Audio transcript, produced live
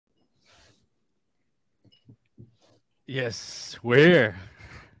Yes, we're here.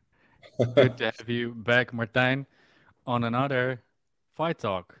 Good to have you back, Martijn, on another Fight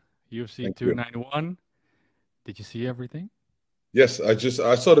Talk. UFC Thank you. 291. Did you see everything? Yes,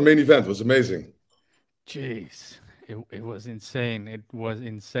 I saw the main event. It was amazing. Jeez, it was insane. It was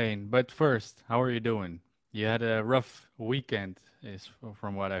insane. But first, how are you doing? You had a rough weekend, is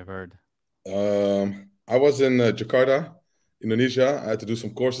from what I've heard. I was in Jakarta, Indonesia. I had to do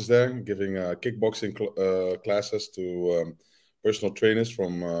some courses there, giving kickboxing classes to personal trainers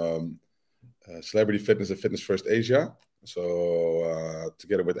from Celebrity Fitness and Fitness First Asia. So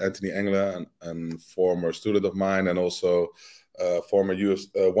together with Anthony Engler and former student of mine, and also former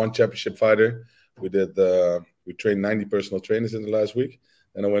UFC One Championship fighter, we trained 90 personal trainers in the last week.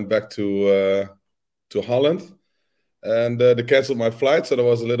 And I went back to Holland, and they canceled my flight, so there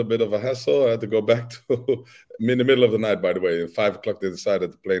was a little bit of a hassle. I had to go back to in the middle of the night, by the way. At 5 o'clock, they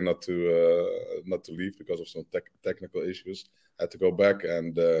decided the plane not to leave because of some technical issues. I had to go back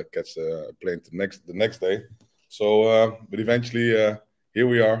and catch a plane the next day. So, but eventually, here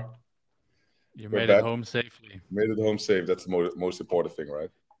we are. You We're made it back. home safely. Made it home safe. That's the most important thing, right?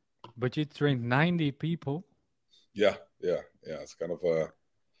 But you trained 90 people. Yeah. It's kind of a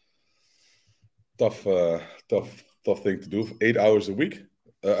tough, tough thing to do. 8 hours a week.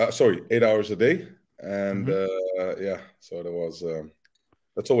 Sorry, 8 hours a day. And Hmm. yeah, so there was.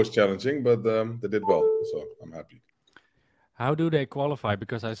 That's always challenging, but they did well, so I'm happy. How do they qualify?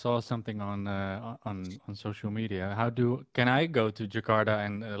 Because I saw something on social media. Can I go to Jakarta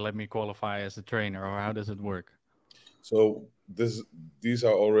and let me qualify as a trainer, or how does it work? So these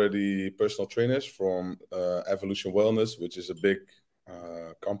are already personal trainers from Evolution Wellness, which is a big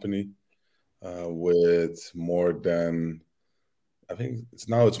company with more than, I think it's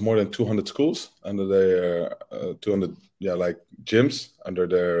more than 200 schools under their 200, yeah, like gyms under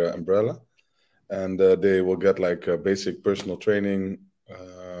their umbrella, and they will get like a basic personal training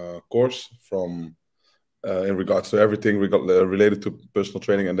course from in regards to everything related to personal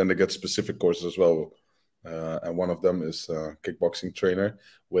training, and then they get specific courses as well. And one of them is kickboxing trainer,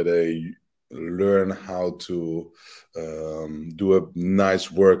 where they learn how to do a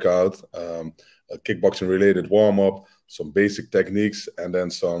nice workout, a kickboxing related warm up, some basic techniques, and then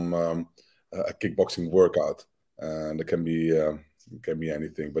some a kickboxing workout. And it can be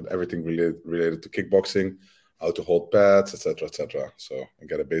anything, but everything related to kickboxing, how to hold pads, etc., etc. So I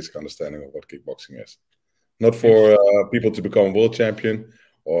get a basic understanding of what kickboxing is. Not for Interesting. people to become world champion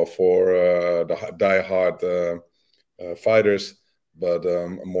or for the die-hard fighters, but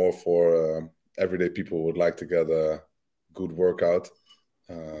more for everyday people who would like to get a good workout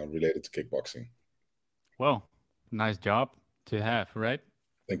related to kickboxing. Well, nice job to have, right?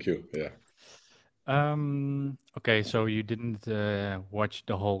 Thank you. Yeah. Okay, so you didn't watch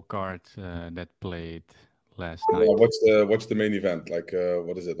the whole card that played last Yeah, night. what's the main event? Like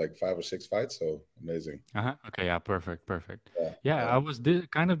what is it? Like 5 or 6 fights? So amazing. Uh-huh. Okay, yeah, perfect, perfect. Yeah, Yeah, yeah, I was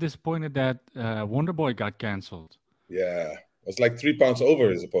kind of disappointed that Wonderboy got canceled. yeah. It was like 3 pounds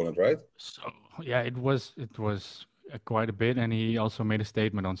over his opponent, right? So yeah, it was quite a bit, and he also made a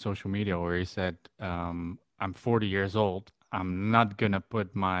statement on social media where he said, "I'm 40 years old. I'm not gonna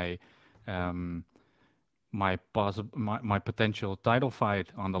put um, my potential title fight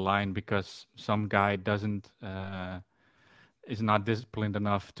on the line because some guy doesn't is not disciplined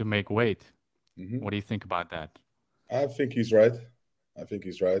enough to make weight." Hmm. What do you think about that? I think he's right. I think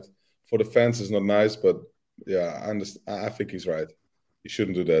he's right. For the fans, it's not nice, but yeah, I understand. I think he's right. He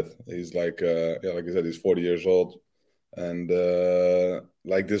shouldn't do that. He's like, yeah, like I said, he's 40 years old, and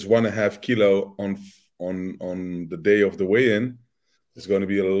like this 1.5 kilo on the day of the weigh-in is going to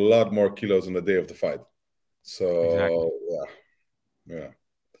be a lot more kilos on the day of the fight. Exactly. So yeah.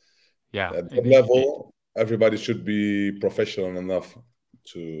 Yeah. At that level, everybody should be professional enough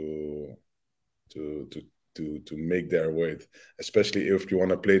to to to to make their weight, especially if you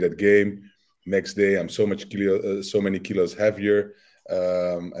want to play that game. Next day, I'm so many kilos heavier,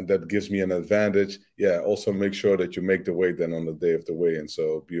 and that gives me an advantage. Yeah. Also, make sure that you make the weight then on the day of the weigh-in.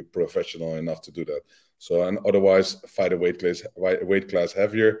 So be professional enough to do that. So and otherwise, fight a weight class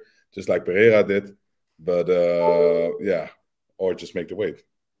heavier, just like Pereira did. But yeah, or just make the weight.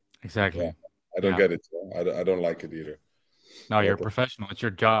 Yeah, Exactly. I don't Yeah. get it. I don't like it either. No, you're Or a professional. It's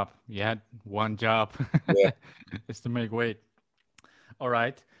your job. You had one job, yeah, is to make weight. All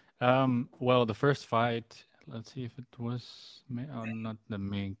right. Well, the first fight. Let's see if it was not the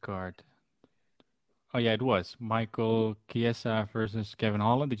main card. Oh yeah, it was Michael Chiesa versus Kevin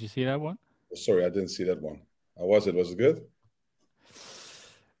Holland. Did you see that one? sorry, I didn't see that one. How was it? Was it good?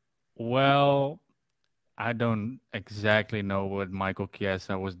 Well, I don't exactly know what Michael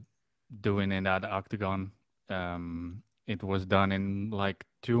Chiesa was doing in that octagon. it was done in like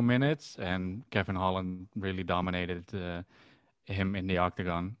 2 minutes, and Kevin Holland really dominated him in the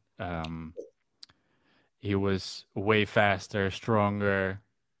octagon. He was way faster, stronger,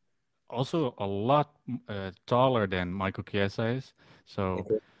 also a lot taller than Michael Chiesa is. So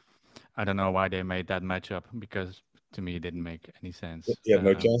Okay. I don't know why they made that matchup because to me it didn't make any sense. He had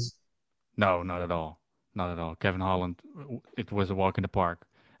no chance. No, not at all. Not at all. Kevin Holland, it was a walk in the park.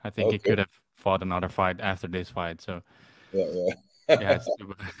 I think he Okay. could have fought another fight after this fight. So Yeah, yeah, yeah. it's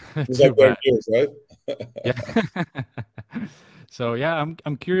too bad. He's Too like 30 bad. years, right? Yeah. So yeah,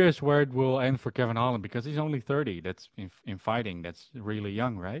 I'm curious where it will end for Kevin Holland because he's only 30. That's in fighting. That's really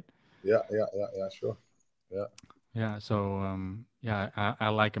young, right? Yeah, sure. Yeah, Yeah. So yeah, I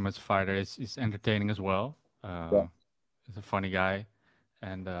like him as a fighter. He's entertaining as well. yeah. He's a funny guy,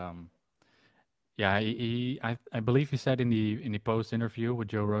 and yeah, I believe he said in the post interview with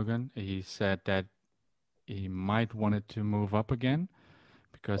Joe Rogan, he said that he might wanted to move up again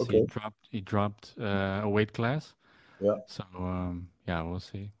because Okay. he dropped a weight class. Yeah, So yeah, we'll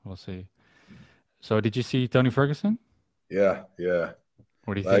see, we'll see. So did you see Tony Ferguson? yeah.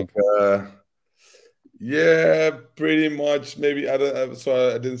 What do you Like, think? yeah, pretty much. Maybe I don't.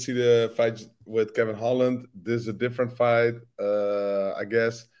 So I didn't see the fight with Kevin Holland. This is a different fight, I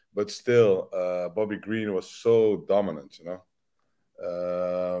guess. But still, Bobby Green was so dominant.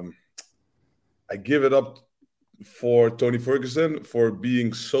 I give it up for Tony Ferguson for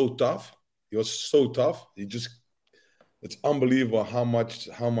being so tough. He was so tough. It's unbelievable how much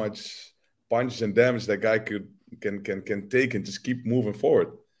punches and damage that guy can take and just keep moving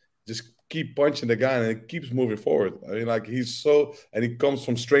forward. Just keep punching the guy and it keeps moving forward. I mean, like he's so and he comes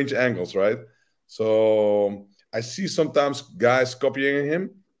from strange angles, right? So I see sometimes guys copying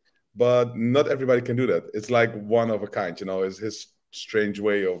him, but not everybody can do that. It's like one of a kind, It's his strange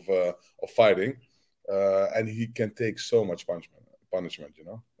way of fighting, and he can take so much punishment.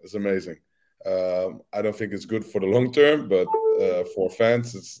 It's amazing. I don't think it's good for the long term, but for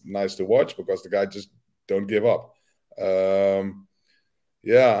fans, it's nice to watch because the guy just don't give up.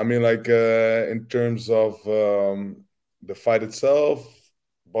 Yeah, I mean, like in terms of the fight itself,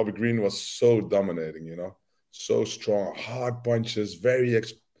 Bobby Green was so dominating, so strong, hard punches, very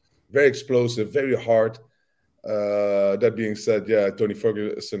explosive, very hard. That being said, yeah, Tony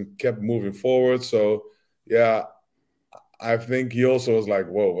Ferguson kept moving forward. So, yeah, I think he also was like,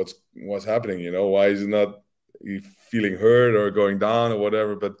 "Whoa, what's happening? Why is he feeling hurt or going down or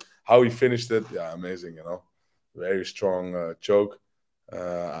whatever?" But how he finished it, yeah, amazing. Very strong choke.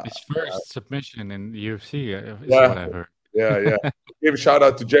 Uh, His first submission in the UFC is yeah, what I've heard. yeah. Give a shout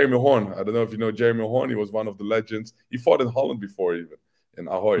out to Jeremy Horn. I don't know if you know Jeremy Horn. He was one of the legends. He fought in Holland before, even in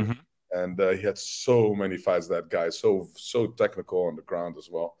Ahoy, Hmm. and he had so many fights. That guy, so technical on the ground as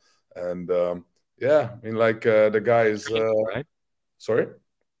well. And yeah, I mean, like the guy is. Right? Sorry.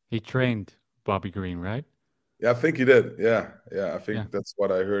 He trained Bobby Green, right? Yeah, I think he did. Yeah. I Yeah. think that's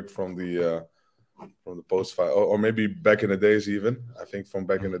what I heard from the post fight, or maybe back in the days. Even I think from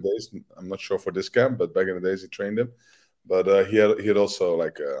back in Mhm. the days. I'm not sure for this camp, but back in the days he trained him. But he had also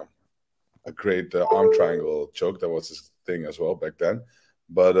like a great arm triangle choke. That was his thing as well back then.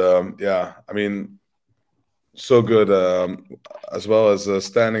 But yeah, I mean, so good as well as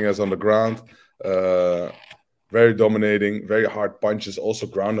standing as on the ground. Uh, Very dominating, very hard punches, also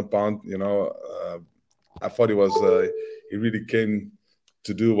ground and pound. I thought he really came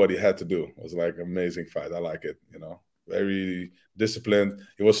to do what he had to do. It was like an amazing fight. I like it. Very disciplined.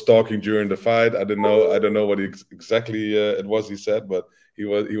 He was talking during the fight. I don't know what exactly it was he said, but he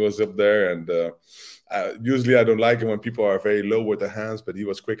was up there. And usually I don't like it when people are very low with their hands, but he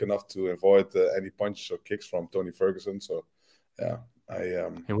was quick enough to avoid any punches or kicks from Tony Ferguson. So yeah, I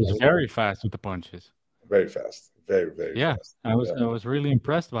He was very fast with the punches. very fast, very Yeah, fast. I was Yeah, I was really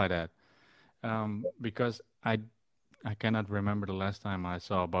impressed by that. Because I cannot remember the last time I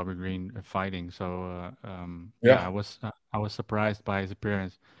saw Bobby Green fighting. So yeah, yeah. I was surprised by his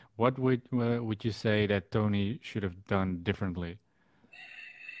appearance. What would you say that Tony should have done differently?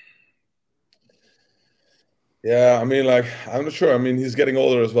 Yeah, I mean, like, I'm not sure. I mean, he's getting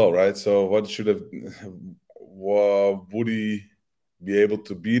older as well, right? So, would he be able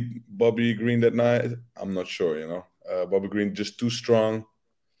to beat Bobby Green that night? I'm not sure. Bobby Green just too strong,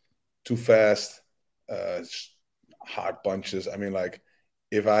 too fast, s- hard punches. I mean, like,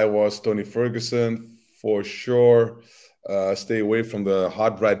 if I was Tony Ferguson, for sure, stay away from the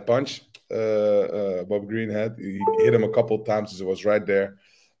hard right punch Bobby Green had. He hit him a couple of times as it was right there.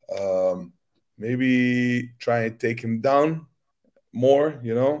 Um, Maybe try and take him down more,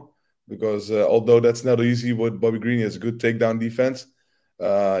 because although that's not easy with Bobby Green, he has a good takedown defense.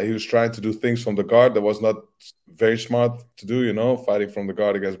 He was trying to do things from the guard that was not very smart to do, you know, fighting from the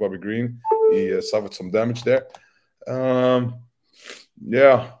guard against Bobby Green. He suffered some damage there.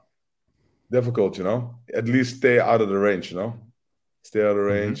 Yeah, difficult, you know. At least stay out of the range, you know. Stay out of the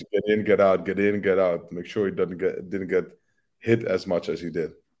range, get in, get out, get in, get out. Make sure he didn't get hit as much as he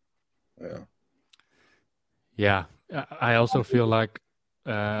did. Yeah. Yeah, I also feel like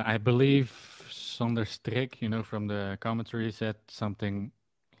I believe Sander Strik, you know, from the commentary said something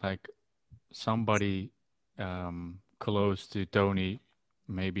like somebody close to Tony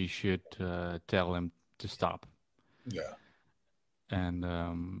maybe should tell him to stop. Yeah.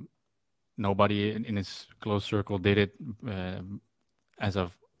 And nobody in his close circle did it, as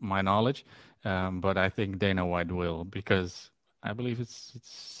of my knowledge. But I think Dana White will, because I believe it's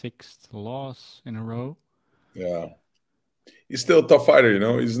sixth loss in a row. Yeah. He's still a tough fighter, you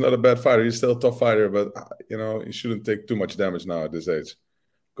know. He's not a bad fighter. He's still a tough fighter, but you know, he shouldn't take too much damage now at this age,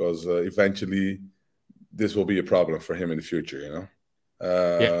 because eventually this will be a problem for him in the future. You know,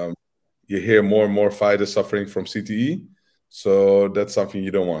 Yeah, you hear more and more fighters suffering from CTE, so that's something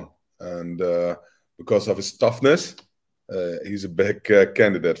you don't want. And because of his toughness, he's a big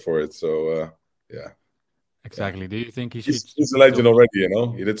candidate for it. So yeah, yeah, exactly. Do you think he should he's a still legend be? already. You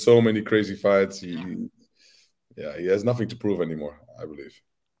know, he did so many crazy fights. Yeah, he has nothing to prove anymore, I believe.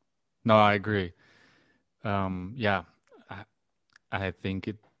 No, I agree. Yeah, I, I think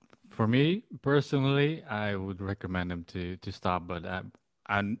it. For me personally, I would recommend him to stop, but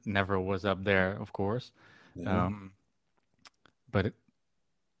never was up there, of course. Mhm. Um, but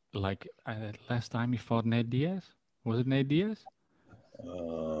like last time he fought Nate Diaz, was it Nate Diaz? He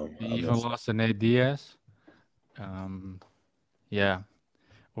I'm not even sure. lost to Nate Diaz. Um, yeah,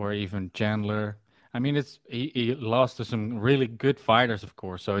 or even Chandler. I mean, he lost to some really good fighters, of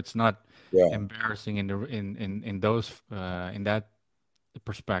course. So it's not Yeah, embarrassing in the in those in that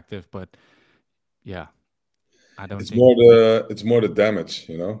perspective. But yeah, I don't think. it's more the damage,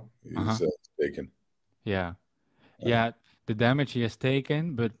 you know, Uh-huh. he's taken. Yeah, Uh, yeah, the damage he has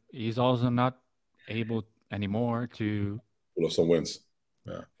taken, but he's also not able anymore to. Full of some wins.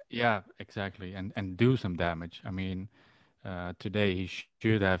 Yeah, Yeah, exactly, and do some damage. I mean, today he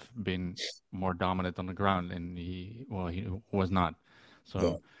should have been more dominant on the ground, and he was not. yeah.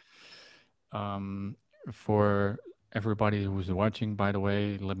 So, um, for everybody who's watching, by the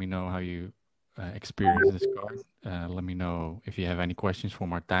way, let me know how you experience this card. Let me know if you have any questions for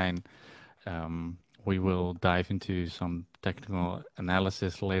Martijn. We will dive into some technical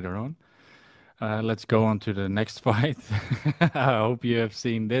analysis later on. Let's go on to the next fight. I hope you have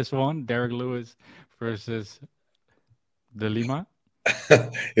seen this one: Derek Lewis versus De Lima.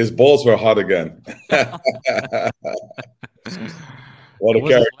 His balls were hot again. What It a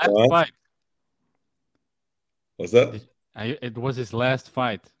was his character, last huh? fight. What's that? It was his last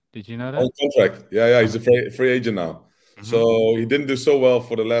fight. Did you know On that? contract. Yeah, yeah. He's Uh-huh. a free agent now. Hmm. So he didn't do so well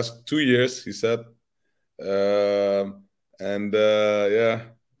for the last 2 years, he said. And yeah,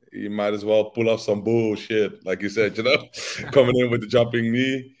 he might as well pull off some bullshit, like you said, you know, coming in with the jumping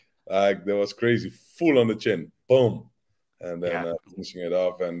knee. Like, that was crazy. Full on the chin. Boom. And then Yeah. finishing it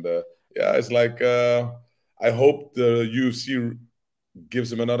off. And yeah, it's like, I hope the UFC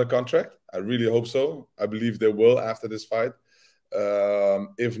gives him another contract. I really hope so. I believe they will after this fight.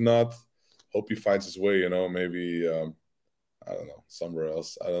 If not, hope he finds his way, you know, maybe I don't know, somewhere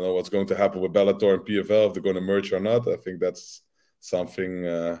else. I don't know what's going to happen with Bellator and PFL, if they're going to merge or not. I think that's something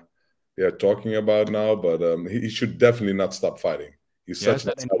they're talking about now, but he should definitely not stop fighting. He's Yeah, such is an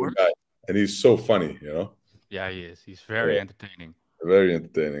that in the exciting guy, works? and he's so funny, you know. Yeah, he is. He's Yeah, very entertaining. very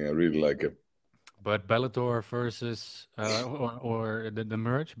entertaining. I really like him. But Bellator versus or the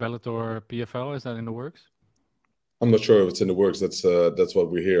merge, Bellator PFL, is that in the works? I'm not sure if it's in the works. That's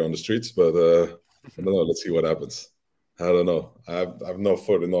what we hear on the streets, but I don't know. Let's see what happens. I don't know. I have no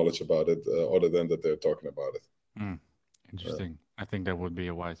further knowledge about it other than that they're talking about it. Hmm. Yeah, Interesting. I think that would be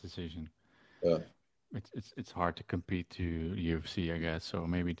a wise decision. yeah, It's hard to compete to UFC, I guess. So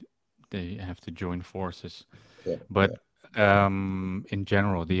maybe they have to join forces. yeah, But yeah. in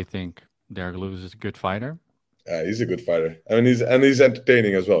general, do you think Derek Lewis is a good fighter? Yeah, he's a good fighter. I mean, he's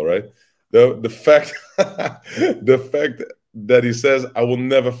entertaining as well, right? The fact the fact that he says, "I will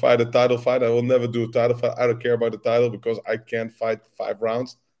never fight a title fight. I will never do a title fight. I don't care about the title because I can't fight 5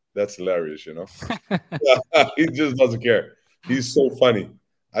 rounds." That's hilarious, you know. He just doesn't care. He's so funny.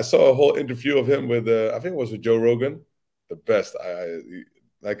 I saw a whole interview of him with, I think it was with Joe Rogan. The best.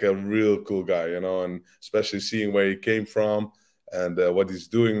 Like a real cool guy, you know, and especially seeing where he came from and what he's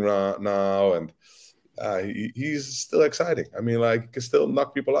doing now, and he's still exciting. I mean, like, he can still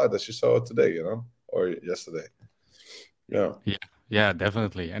knock people out, as you saw today, you know, or yesterday. Yeah. Yeah, Yeah,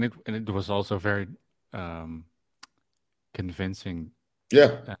 definitely. And it was also very um, convincing.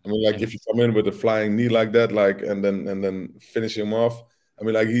 Yeah, Uh, I mean, like and if you come in with a flying knee like that, like and then finish him off. I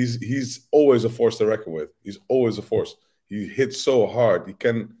mean, like he's always a force to reckon with. He's always a force. He hits so hard. He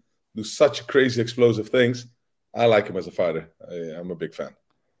can do such crazy explosive things. I like him as a fighter. I'm a big fan.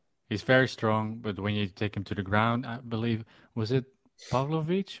 he's very strong, but when you take him to the ground, I believe, was it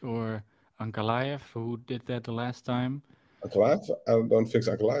Pavlovich or Ankalaev who did that the last time? Ankalaev? I don't think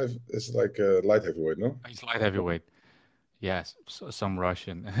Ankalaev is like a light heavyweight, no? He's light heavyweight. Yes, some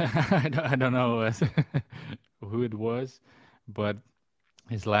Russian. I don't know who it was, but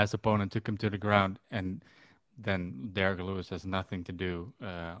his last opponent took him to the ground, and then Derek Lewis has nothing to do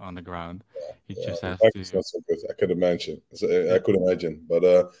on the ground. He Yeah, just the has back to. is not so good. I could imagine. Yeah, I could imagine,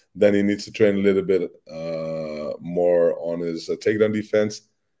 but then he needs to train a little bit more on his takedown defense.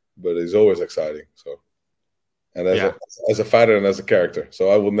 But he's always exciting. So, and yeah, as a fighter and as a character, so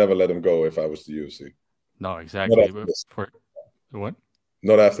I will never let him go if I was the UFC. no, Not exactly. after But this. for what?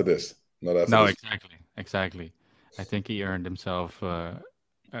 Not after this. Not after No, this. exactly, exactly. I think he earned himself a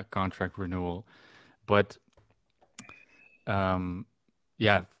contract renewal, but um,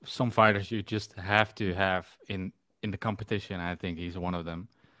 yeah, some fighters you just have to have in the competition. I think he's one of them.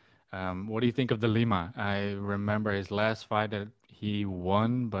 What do you think of the Lima? I remember his last fight that he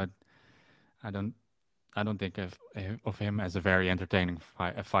won, but I don't I don't think of him as a very entertaining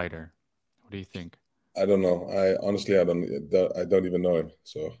a fighter. What do you think? I don't know. I honestly, I don't even know him,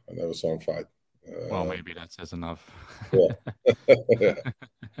 so I never saw him fight. Well, Uh, maybe that says enough. yeah.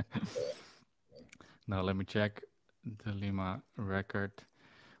 Now let me check the Lima record.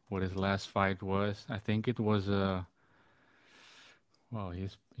 What his last fight was? I think it was well,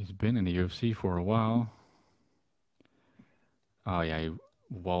 he's been in the UFC for a while. Oh yeah,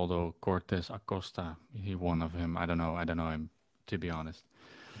 Waldo Cortez Acosta. He won of him. I don't know. I don't know him, to be honest.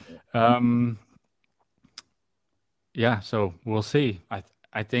 Um, yeah, so we'll see.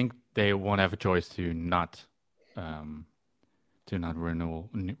 I think they won't have a choice um, to not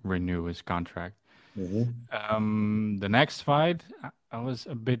renew his contract. Hmm. The next fight, I was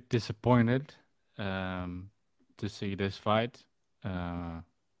a bit disappointed um, to see this fight. Uh,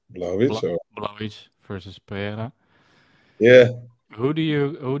 Blahovic, or Blauwich versus Pereira. yeah, Who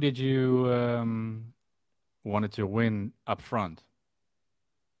did you wanted to win up front?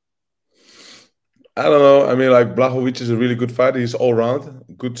 I don't know. I mean, like Blahovic is a really good fighter. He's all round,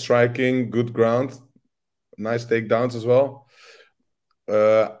 good striking, good ground, nice takedowns as well.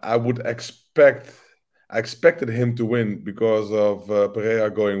 I would expect. I expected him to win because of Pereira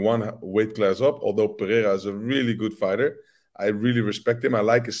going one weight class up. Although Pereira is a really good fighter, I really respect him. I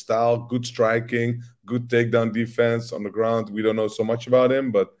like his style, good striking, good takedown defense on the ground. We don't know so much about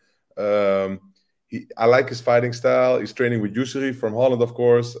him, but I like his fighting style. He's training with Yusri from Holland, of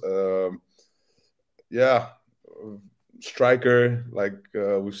course. Yeah, striker. Like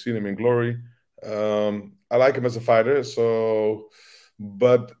we've seen him in Glory. I like him as a fighter. So,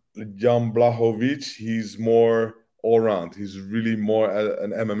 but Jan Blachowicz, he's more all round. He's really more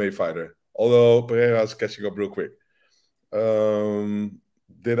an MMA fighter. Although Pereira is catching up real quick. Um,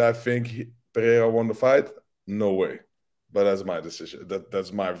 did I think Pereira won the fight? No way. But that's my decision.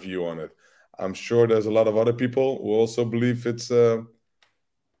 That's my view on it. I'm sure there's a lot of other people who also believe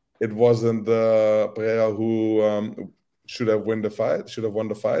it wasn't Pereira who should have won the fight. Should have won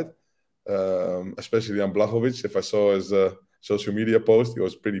the fight, especially on Blachowicz. If I saw his social media post, he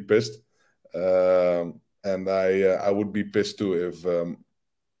was pretty pissed, and I would be pissed too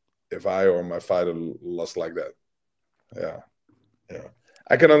if I or my fighter lost like that. Yeah, yeah,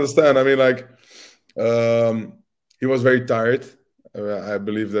 I can understand. I mean, like he was very tired. I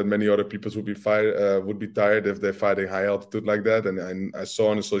believe that many other people would be tired if they're fighting high altitude like that. And I saw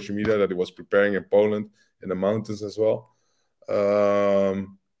on the social media that he was preparing in Poland in the mountains as well.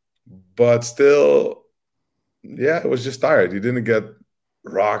 Um, but still, yeah, he was just tired. He didn't get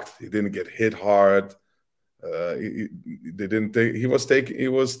rocked. He didn't get hit hard. They didn't take. He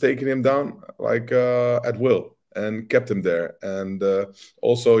was taking him down like at will and kept him there. And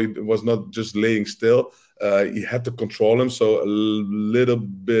also, he was not just laying still. He had to control him, so a little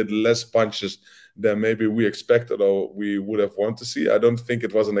bit less punches than maybe we expected or we would have wanted to see. I don't think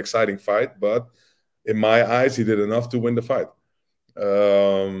it was an exciting fight, but in my eyes, he did enough to win the fight.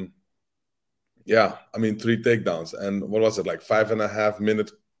 Um, yeah, I mean, 3 takedowns and what was it, like 5.5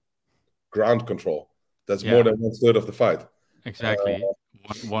 minute ground control? That's more Yeah, than 1/3 of the fight. Uh, exactly.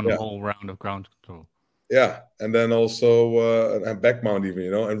 One yeah, whole round of ground control. Yeah, and then also and back mount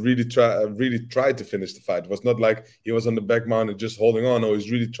even, and really tried to finish the fight. It was not like he was on the back mount and just holding on. No, he's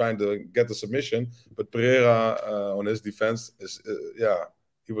really trying to get the submission. But Pereira, on his defense, is yeah,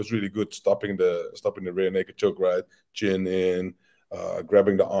 he was really good stopping the rear naked choke, right, chin in,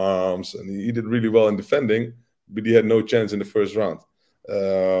 grabbing the arms, and he did really well in defending. But he had no chance in the first round.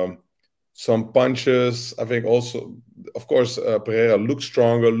 Um, some punches, I think also, of course, Pereira looked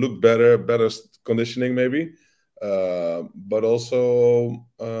stronger, looked better conditioning maybe, but also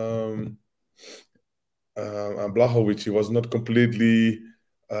Blachowicz, he was not completely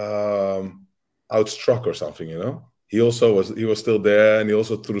outstruck or something. He was still there, and he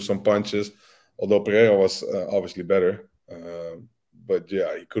also threw some punches. Although Pereira was obviously better, but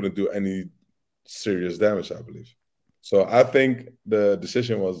yeah, he couldn't do any serious damage, I believe. So I think the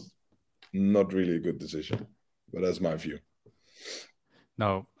decision was not really a good decision, but that's my view.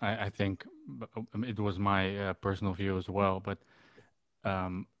 No, I think it was my personal view as well, but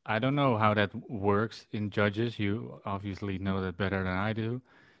I don't know how that works in judges. You obviously know that better than I do,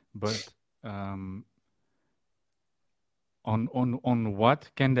 but um, on what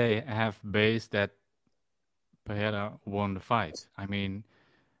can they have based that Pereira won the fight? I mean,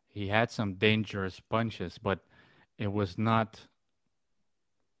 he had some dangerous punches, but it was not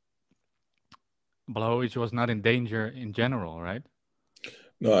Blachowicz was not in danger in general, right?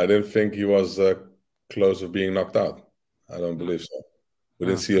 No, I didn't think he was close of being knocked out. I don't No. believe so. We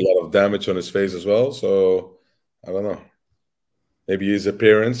didn't Oh. see a lot of damage on his face as well, so I don't know. Maybe his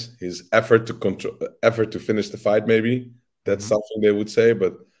appearance, his effort to finish the fight. Maybe that's Hmm. something they would say,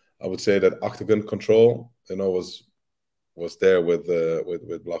 but I would say that octagon control, was there with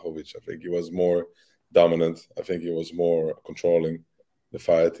Blachowicz. I think he was more dominant. I think he was more controlling the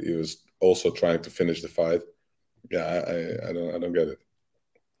fight. He was also trying to finish the fight. Yeah, I don't get it.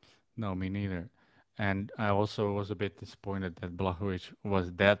 No, me neither. And I also was a bit disappointed that Blachowicz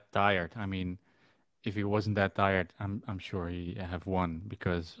was that tired. I mean, if he wasn't that tired, I'm sure he have won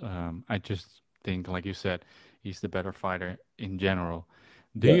because I just think, like you said, he's the better fighter in general.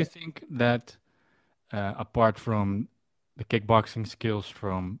 Do Yeah. you think that apart from the kickboxing skills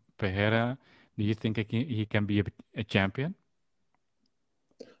from Pereira, do you think he can be a champion?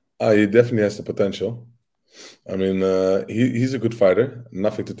 He definitely has the potential. I mean, he's a good fighter.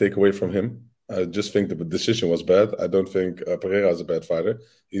 Nothing to take away from him. I just think the decision was bad. I don't think Pereira is a bad fighter.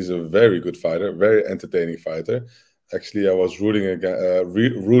 He's a very good fighter, very entertaining fighter. Actually, I was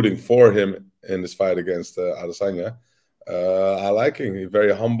rooting for him in this fight against Adesanya. I like him. He's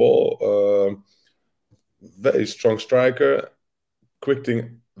very humble, very strong striker, quick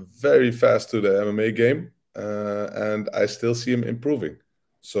thing, very fast to the MMA game, and I still see him improving.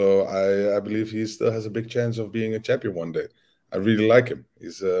 So I believe he still has a big chance of being a champion one day. I really like him.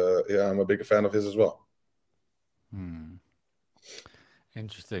 Yeah, I'm a big fan of his as well. Hmm.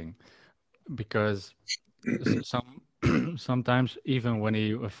 Interesting. Because some sometimes even when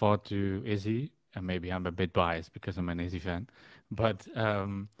he fought to Izzy, and maybe I'm a bit biased because I'm an Izzy fan, but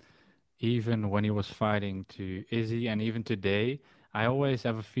even when he was fighting to Izzy and even today, I always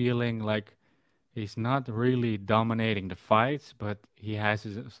have a feeling like he's not really dominating the fights, but he has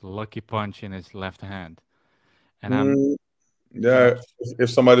his lucky punch in his left hand. And Mm, and I'm yeah, if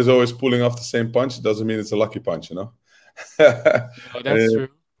somebody's always pulling off the same punch, it doesn't mean it's a lucky punch. no, that's true.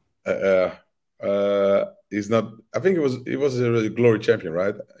 Uh, he's not. I think he was a really glory champion,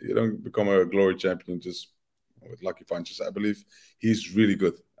 right? You don't become a glory champion just with lucky punches. I believe he's really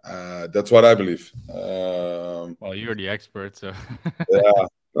good. That's what I believe. Well, you're the expert, so Yeah,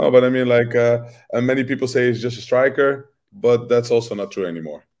 no, but I mean, like, and many people say he's just a striker, but that's also not true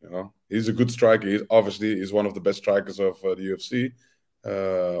anymore. He's a good striker. He's one of the best strikers of the UFC,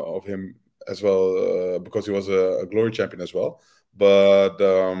 of him as well, because he was a glory champion as well. But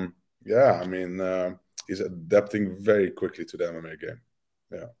yeah, I mean, he's adapting very quickly to the MMA game.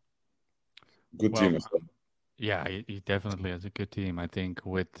 Yeah, good well, team as well. yeah, he definitely has a good team. I think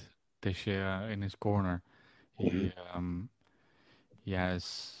with Teixeira in his corner, Mhm. he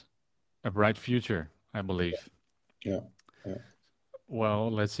has a bright future, I believe. Yeah, yeah.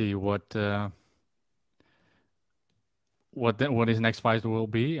 Well, let's see what his next fight will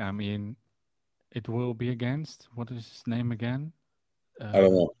be. I mean, it will be against what is his name again? I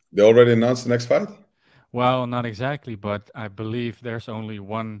don't Uh, know. They already announced the next fight. well, not exactly, but I believe there's only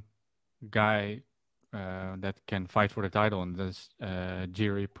one guy that can fight for the title, and that's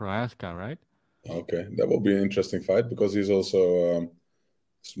Jiri Prohaska, right? Okay, that will be an interesting fight because he's also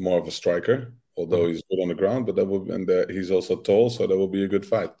he's more of a striker, although Hmm. he's good on the ground. But that would and he's also tall, so that will be a good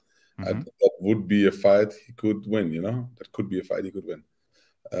fight. Hmm. That would be a fight he could win. That could be a fight he could win.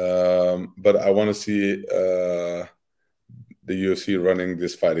 But I want to see the UFC running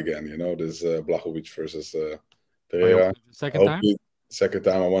this fight again. This Blachowicz versus Oh, you want Pereira. it the second time? Hopefully, second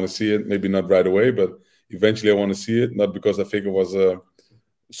time I want to see it. Maybe not right away, but eventually I want to see it. Not because I think it was a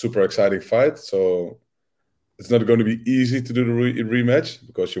super exciting fight. So it's not going to be easy to do the rematch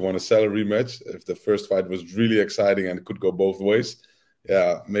because you want to sell a rematch. If the first fight was really exciting and it could go both ways,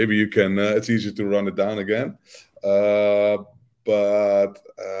 yeah, maybe you can. It's easy to run it down again. But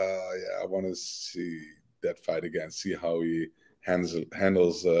yeah, I want to see that fight again. See how he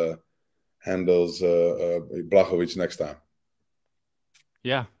handles Blachowicz next time.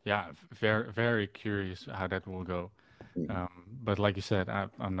 Yeah, yeah. Very, very curious how that will go. Mm. But like you said,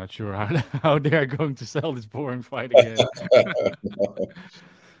 I'm not sure how how they are going to sell this boring fight again.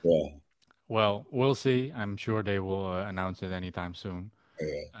 Yeah, Well, we'll see. I'm sure they will announce it anytime soon.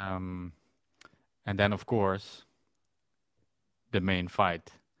 yeah, Um, and then, of course, the main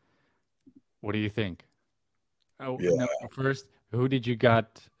fight. What do you think? Oh, yeah. no, first, who did you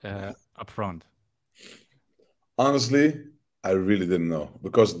got up front? Honestly, I really didn't know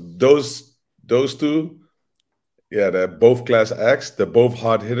because those two, yeah, they're both class X. They're both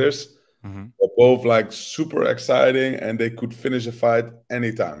hard hitters. Hmm. They're both like super exciting, and they could finish a fight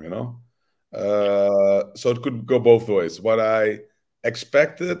anytime. So it could go both ways. What I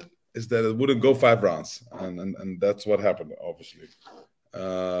expected is that it wouldn't go 5 rounds, and that's what happened. Obviously,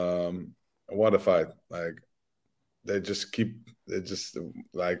 what a fight! Like they just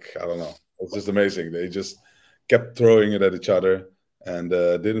like I don't know. It's just amazing. They just kept throwing it at each other and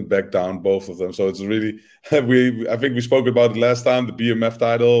didn't back down, both of them. So it's really I think we spoke about it last time, the BMF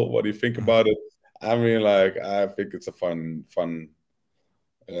title. What do you think Hmm. about it? I mean, like I think it's a fun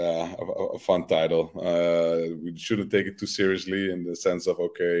yeah, a fun title. We shouldn't take it too seriously in the sense of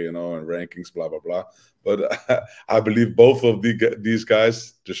okay, and rankings, blah blah blah. But I believe both of these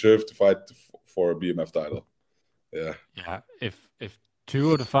guys deserve to fight for a BMF title. Yeah, Yeah, if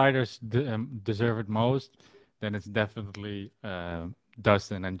two of the fighters deserve it most, then it's definitely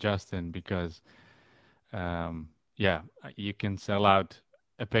Dustin and Justin because yeah, you can sell out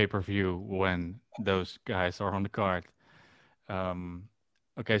a pay-per-view when those guys are on the card. Um,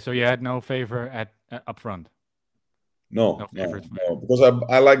 okay, so you had no favor at up front, no no, favorites no, there. no, because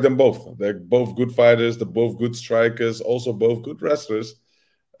I like them both. They're both good fighters. They're both good strikers. Also, both good wrestlers.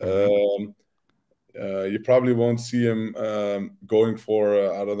 Hmm. Um, you probably won't see him going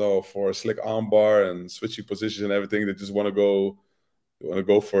for I don't know, for a slick armbar and switching positions and everything. They just want to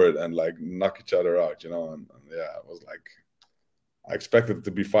go for it and like knock each other out, and yeah, it was like I expected it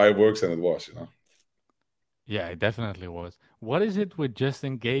to be fireworks, and it was. Yeah, it definitely was. What is it with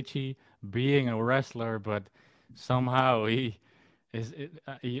Justin Gaethje being a wrestler, but somehow he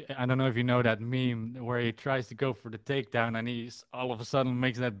I don't know if you know that meme where he tries to go for the takedown and he's all of a sudden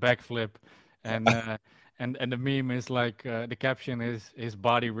makes that backflip, and and the meme is like the caption is his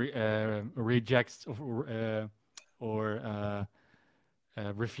body rejects or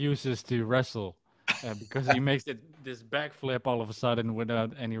refuses to wrestle because he makes this backflip all of a sudden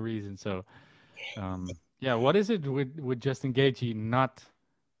without any reason. So. Yeah, what is it with Justin Gaethje not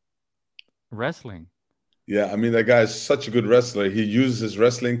wrestling? Yeah, I mean that guy is such a good wrestler. He uses his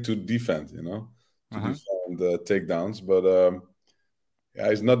wrestling to defend, to Uh-huh. defend takedowns, but yeah,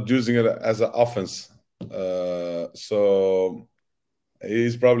 he's not using it as an offense. So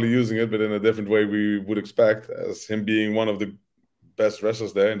he's probably using it, but in a different way we would expect, as him being one of the best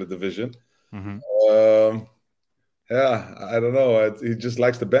wrestlers there in the division. Mm-hmm. Um, yeah, I don't know. He just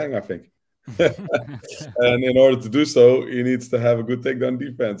likes to bang, I think. And in order to do so, he needs to have a good takedown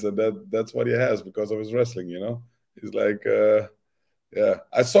defense, and that's what he has because of his wrestling. He's like, yeah.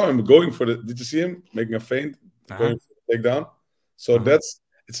 I saw him going for the. Did you see him making a feint, Uh-huh. going for the takedown? So Uh-huh.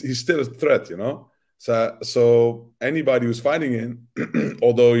 he's still a threat. So anybody who's fighting him,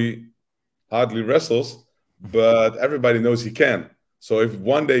 although he hardly wrestles, but everybody knows he can. So if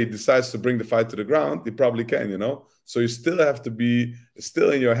one day he decides to bring the fight to the ground, he probably can. So you still have to be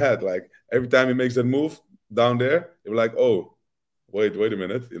still in your head. Like every time he makes that move down there, you're like, oh, wait a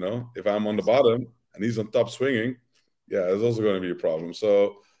minute. If I'm on the Yes. bottom and he's on top swinging, yeah, it's also going to be a problem.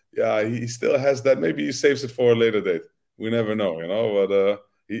 So yeah, he still has that. Maybe he saves it for a later date. We never know. But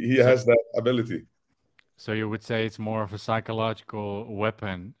he So has that ability. so you would say it's more of a psychological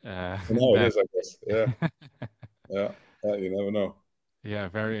weapon No, it than is, I guess. Yeah, yeah, yeah. You never know. yeah,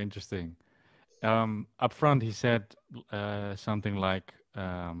 very interesting. Up front he said something like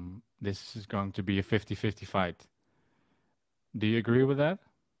this is going to be a 50-50 fight. Do you agree with that?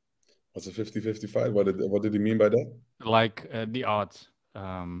 What's a 50-50 fight? What did he mean by that? Like the odds.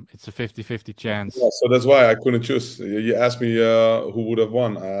 it's a 50-50 chance. Yeah, so that's why I couldn't choose. You asked me who would have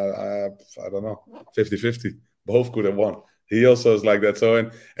won. I don't know. 50-50. Both could have won. He also is like that. So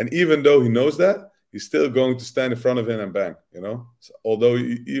and even though he knows that, he's still going to stand in front of him and bang, you know? So, although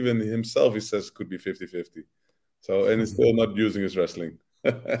even himself, he says it could be 50-50. So, and he's still not using his wrestling.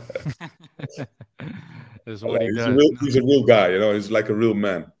 That's what he He's does. No, he's a real guy, you know? He's like a real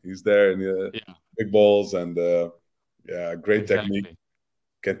man. He's there in the yeah, big balls and yeah, great technique. exactly.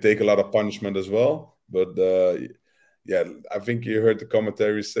 Can take a lot of punishment as well. But yeah, I think you heard the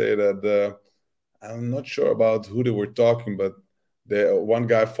commentary say that I'm not sure about who they were talking, but one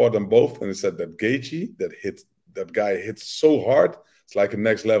guy fought them both, and he said that Gaethje that guy hits so hard, it's like a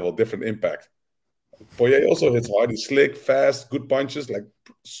next level, different impact. Poirier also hits hard. He's slick, fast, good punches,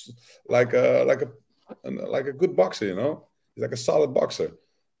 like a like a like a good boxer, you know. He's like a solid boxer.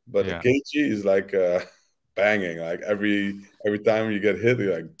 But Yeah. Gaethje is like banging. Like every time you get hit,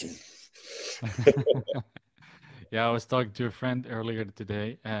 you're like. Yeah, I was talking to a friend earlier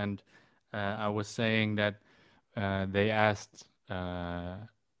today, and I was saying that they asked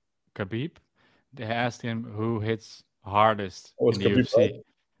Khabib, they asked him who hits hardest Oh, it's in the Khabib, UFC. right?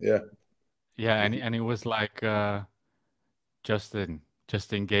 Yeah. Yeah, and he was like, Justin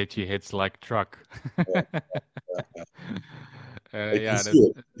Gaethje hits like truck. You can Yeah, see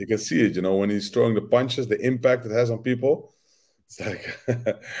it. You can see it, you know, when he's throwing the punches, the impact it has on people. It's like,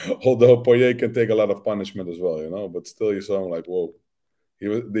 although Poirier can take a lot of punishment as well, you know, but still you saw him like, whoa. He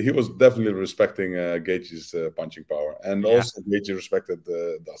was definitely respecting Gaethje's punching power, and yeah, also Gaethje respected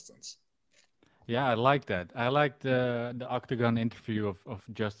Dustin's. yeah. I like that. I like the Octagon interview of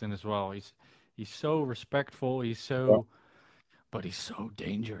Justin as well. He's so respectful. He's Yeah, so but he's so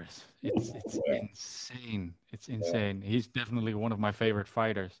dangerous. It's yeah, insane. It's yeah. insane. He's definitely one of my favorite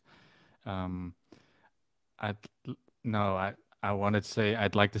fighters. Um, I'd no, I wanted to say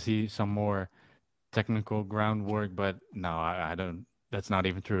I'd like to see some more technical groundwork, but no, I don't. That's not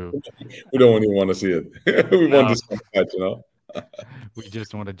even true. We don't even want to see it. We want No, this fight, you know. we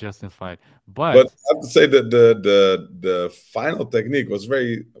just want to justify it. But But I have to say that the final technique was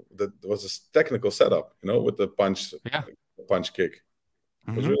that was a technical setup, you know, with the yeah, punch kick.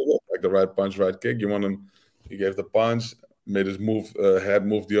 It was hmm really good. Like the right punch, right kick. You want him. He gave the punch, made his head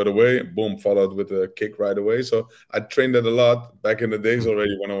move the other way. Boom, followed with a kick right away. So I trained that a lot back in the days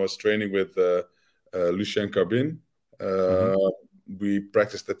already when I was training with Lucien Carbin. hmm Uh, we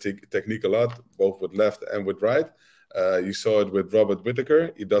practiced the technique a lot, both with left and with right. You saw it with Robert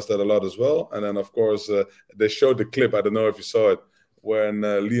Whittaker. He does that a lot as well. And then, of course, they showed the clip. I don't know if you saw it when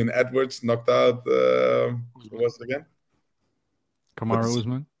Leon Edwards knocked out. Who was it again? With Kamaru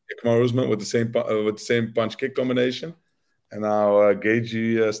Usman. Kamaru Usman with the same punch kick combination, and now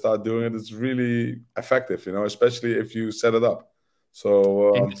Gaethje start doing it. It's really effective, you know, especially if you set it up.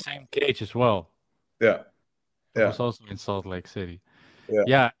 So In the same cage as well. yeah, It yeah, was also in Salt Lake City. yeah.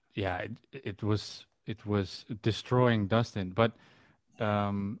 Yeah, yeah. It was destroying Dustin, but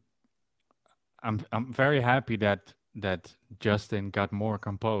um, I'm very happy that Justin got more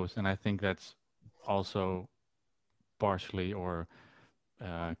composed, and I think that's also partially or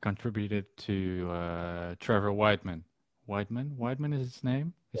contributed to Trevor Whiteman. Whiteman is his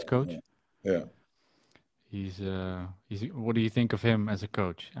name, his Yeah. coach. Yeah. He's. What do you think of him as a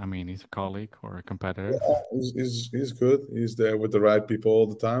coach? I mean, he's a colleague or a competitor. He's good. He's there with the right people all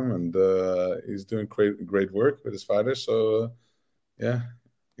the time, and he's doing great work with his fighters. So yeah,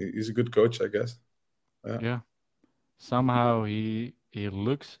 he's a good coach, I guess. Yeah, Yeah. Somehow he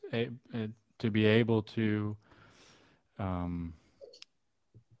looks to be able um,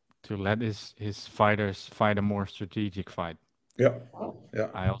 to let his fighters fight a more strategic fight. yeah, yeah,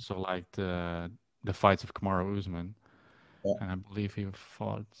 I also liked the fights of Kamaru Usman, yeah. and I believe he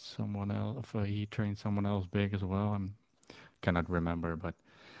fought someone else. He trained someone else big as well. I cannot remember, but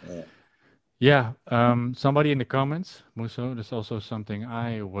Yeah. yeah. Somebody in the comments, Muso. There's also something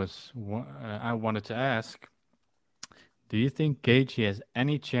I wanted to ask. Do you think Gaethje has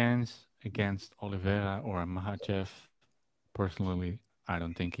any chance against Oliveira or Makhachev? Personally, I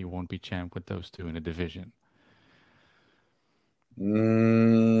don't think he won't be champ with those two in a division.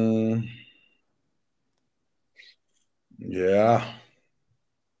 Mm, yeah.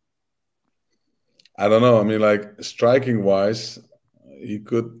 I don't know. I mean, like striking wise, he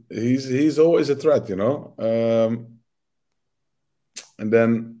could. He's always a threat, you know. And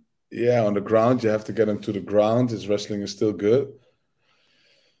then yeah, on the ground, you have to get him to the ground. His wrestling is still good.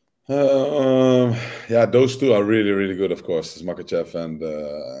 Yeah, those two are really, really good. Of course, is Makachev and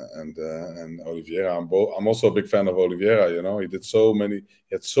Oliveira. I'm also a big fan of Oliveira. You know, he had so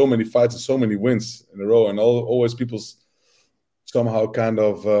many fights and so many wins in a row, and always people somehow kind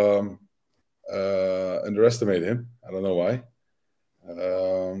of underestimate him. I don't know why.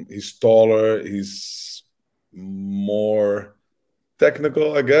 He's taller. He's more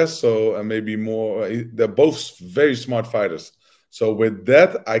technical, I guess. So, and maybe more. They're both very smart fighters. So with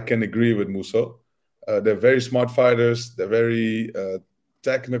that, I can agree with Musso. They're very smart fighters. They're very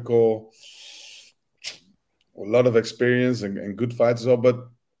technical, a lot of experience and good fighters as well. But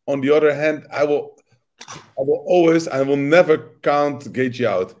on the other hand, I will always, I will never count Gaethje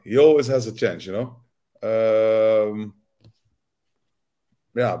out. He always has a chance, you know.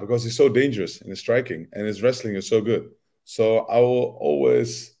 Yeah, because he's so dangerous in his striking and his wrestling is so good. So I will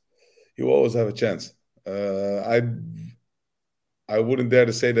always, he will always have a chance. I wouldn't dare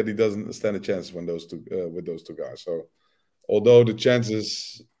to say that he doesn't stand a chance when those two with those two guys. So although the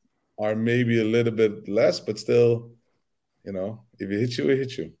chances are maybe a little bit less, but still, you know, if he hits you, he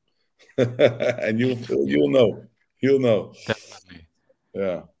hits you, and you'll know. Definitely.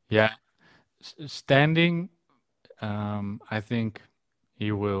 Yeah, Yeah. Standing, I think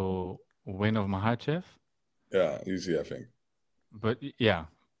he will win of Makhachev, yeah, easy, I think. but yeah,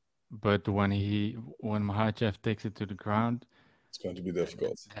 but when Makhachev takes it to the ground, It's going to be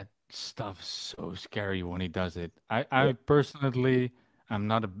difficult. that stuff's so scary when he does it. Yeah, I personally am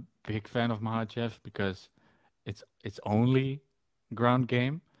not a big fan of Makhachev because it's only ground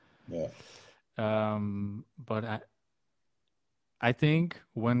game. yeah. But I think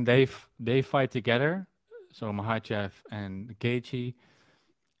when they fight together, so Makhachev and Gaethje,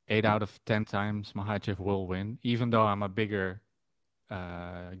 8 out of 10 times Makhachev will win, even though I'm a bigger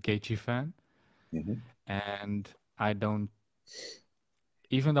Gaethje fan, Hmm. and I don't.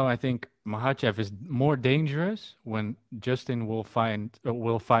 Even though I think Makhachev is more dangerous when Justin will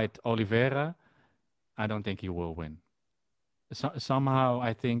fight Oliveira, I don't think he will win. Somehow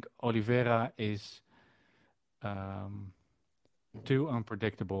I think Oliveira is um, too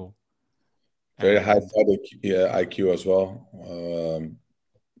unpredictable, Very high and fight IQ, yeah, IQ as well.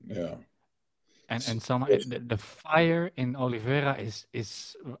 Yeah. and somehow the fire in Oliveira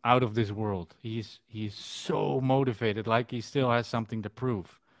is out of this world. He's so motivated, like he still has something to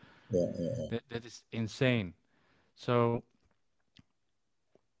prove. Yeah, yeah. That is insane. So,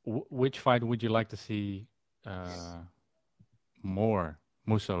 which fight would you like to see uh, more?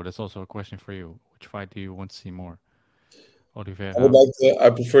 Musso, that's also a question for you. Which fight do you want to see more? I would Oliveira? like to. I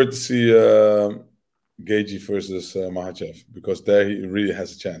prefer to see Gaethje versus Makhachev because there he really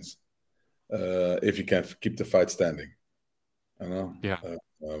has a chance if he can keep the fight standing. You know. Yeah,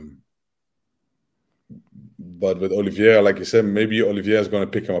 But with Oliveira, like you said, maybe Oliveira is going to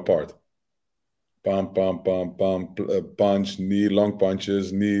pick him apart. Pump, pump, pump, pump, punch, knee, long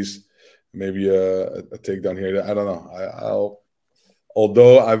punches, knees, maybe a takedown here. I don't know.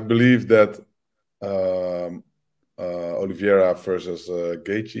 Although I believe that Oliveira versus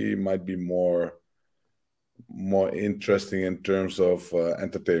Gaethje might be more interesting in terms of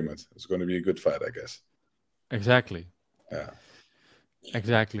entertainment. It's going to be a good fight, I guess. exactly. Yeah,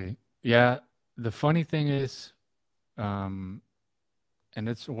 Exactly. Yeah, the funny thing is, um, and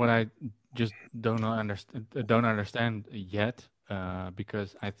it's what I just don't understand yet,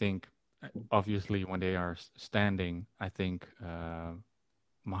 because I think obviously when they are standing, I think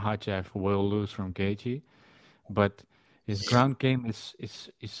Makhachev will lose from Gaethje, but his ground game is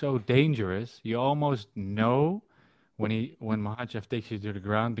so dangerous. You almost know when Makhachev takes you to the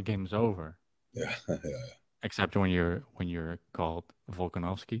ground, the game's over. yeah, yeah, Except when you're called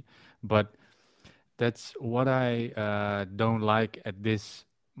Volkanovski, but that's what I don't like at this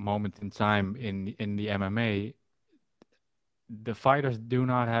moment in time in the MMA. The fighters do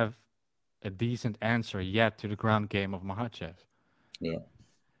not have a decent answer yet to the ground game of Makhachev. yeah,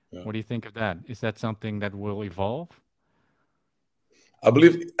 yeah. What do you think of that? Is that something that will evolve? I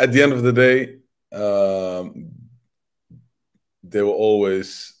believe at the end of the day, there will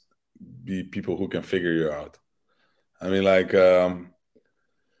always be people who can figure you out. I mean, like a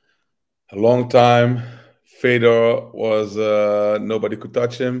long time, Fedor was nobody could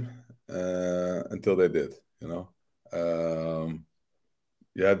touch him until they did. You know,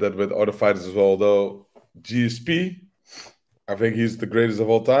 you had that with other fighters as well. Although GSP, I think he's the greatest of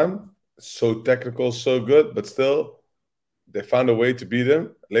all time. So technical, so good, but still, they found a way to beat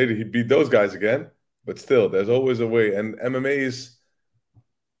him. Later, he beat those guys again, but still, there's always a way. And MMA is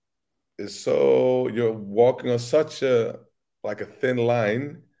so you're walking on such a like a thin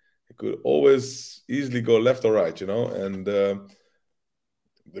line. It could always easily go left or right, you know. And the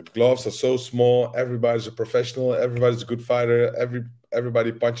gloves are so small. Everybody's a professional. Everybody's a good fighter.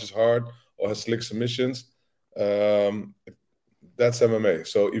 Everybody punches hard or has slick submissions. Um, that's MMA.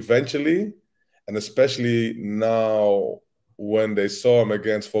 So eventually, and especially now when they saw him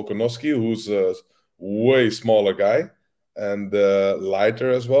against Volkanovski, who's a way smaller guy and lighter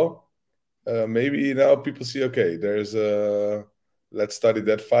as well. Maybe now people see, okay, there's a let's study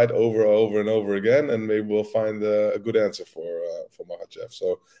that fight over and over again, and maybe we'll find a good answer for Makhachev.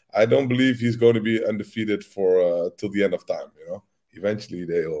 So I don't believe he's going to be undefeated for till the end of time. You know, eventually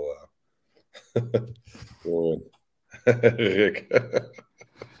they'll win. Rick,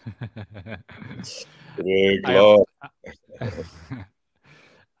 Rick, I Lord.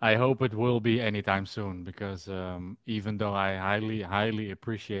 I hope it will be anytime soon because even though I highly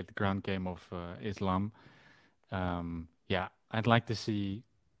appreciate the ground game of Islam, yeah, I'd like to see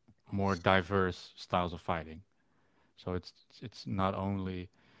more diverse styles of fighting. So it's not only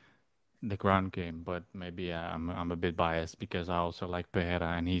the ground game, but maybe I'm a bit biased because I also like Pereira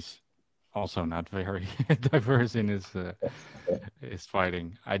and he's also not very diverse in his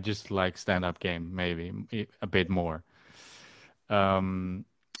fighting. I just like stand-up game maybe a bit more. Um,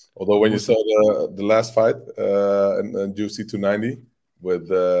 Although when you Musa, saw the last fight in UFC 290 with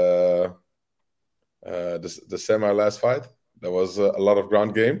the semi last fight, there was a lot of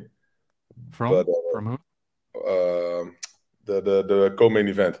ground game, but from who? the co-main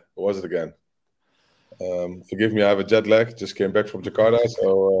event, what was it again? Forgive me, I have a jet lag. Just came back from Jakarta,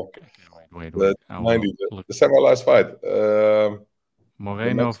 so Okay, wait. the I will 90, look. the semi last fight. The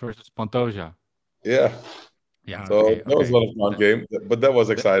Moreno next, versus Pantoja. yeah. Yeah, So there was a okay. lot of ground game, but that was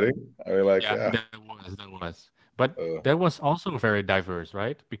exciting. I mean, like, Yeah, yeah, that was. But uh, that was also very diverse,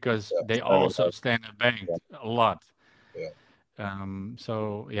 right? Because yeah, they semi also last, stand and yeah, banked a lot. yeah,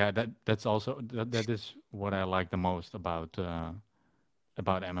 So yeah, that's also that is what I like the most about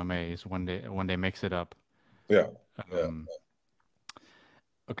MMA is when they mix it up. yeah, yeah. Um,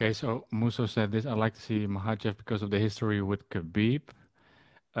 okay, so Musso said this. I like to see Makhachev because of the history with Khabib.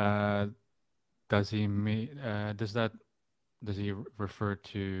 Uh, does he mean? Does he refer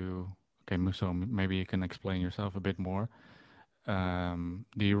to? Okay, Musso, maybe you can explain yourself a bit more.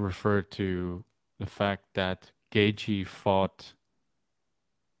 Do you refer to the fact that Gaethje fought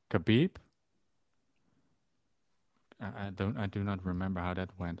Khabib? I do not remember how that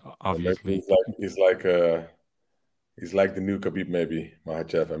went. Maybe Obviously, he's like the new Khabib, maybe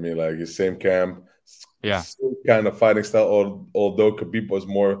Makhachev. I mean, like his same camp, yeah. same kind of fighting style. Although Khabib was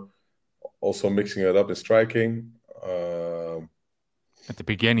more also mixing it up in striking. At the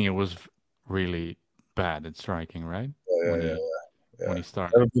beginning, it was really bad at striking, right? Yeah, When yeah, he when yeah. he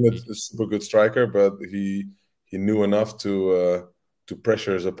Never started. been a super good striker, but he knew enough to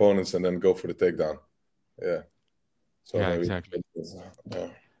pressure his opponents and then go for the takedown. Yeah. So Yeah, maybe. exactly. Yeah.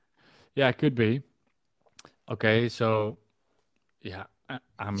 Yeah, it could be. Okay, so yeah,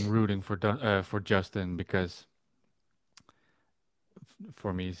 I'm rooting for Justin because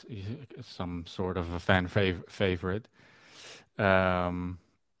for me he's some sort of a favorite. Um,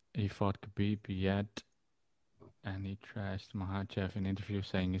 he fought Khabib yet, and he trashed Makhachev in interview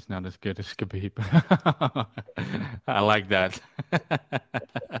saying he's not as good as Khabib. I like that.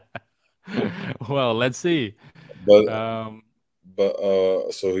 Well, let's see. But Um,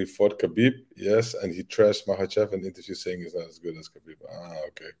 so he fought Khabib, yes, and he trashed Makhachev in interview saying he's not as good as Khabib. Ah,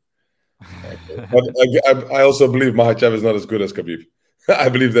 okay. Okay. But I also believe Makhachev is not as good as Khabib. I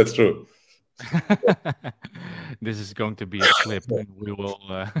believe that's true. this is going to be a clip, and we will.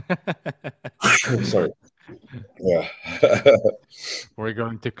 Sorry. Yeah. We're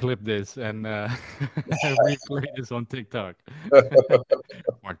going to clip this and replay this on TikTok.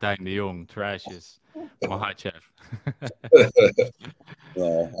 Martijn de Jong trashes Makhachev.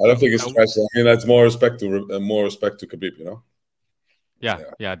 No, I don't think it's Uh, trash. I mean, that's more respect to Khabib, you know. yeah,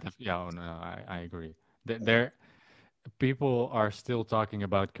 Yeah, yeah. Oh, no, I agree. There, people are still talking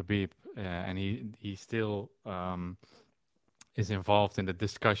about Khabib, and he still is involved in the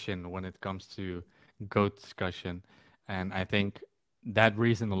discussion when it comes to GOAT discussion. And I think that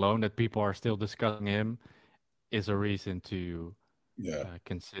reason alone that people are still discussing him is a reason to yeah,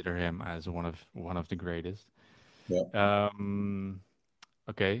 consider him as one of the greatest. yeah, Um,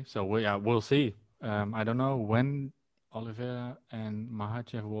 okay, so we'll see. I don't know when Oliveira and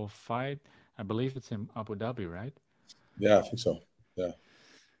Makhachev will fight. I believe it's in Abu Dhabi, right? yeah. I think so. Yeah,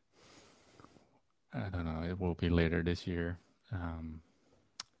 I don't know. It will be later this year. Um,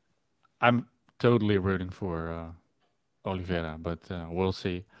 I'm totally rooting for Oliveira, but we'll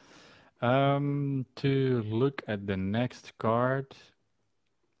see. To look at the next card,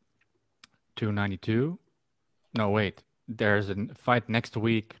 292. No, wait. There's a fight next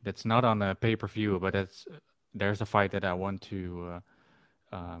week that's not on a pay-per-view, but there's a fight that I want to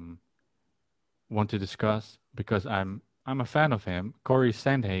discuss because I'm a fan of him. Corey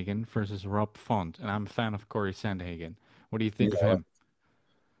Sandhagen versus Rob Font, and I'm a fan of Corey Sandhagen. What do you think of Yeah, him?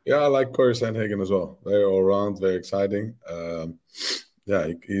 yeah, I like Corey Sandhagen as well. Very all around, very exciting. Yeah,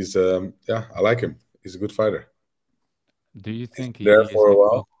 he's yeah, I like him. He's a good fighter. Do you He's think been there he is for a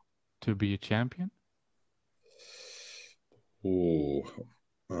while. able to be a champion? Ooh,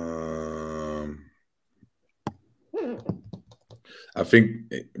 um, I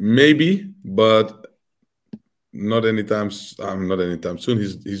think maybe, but not anytime soon.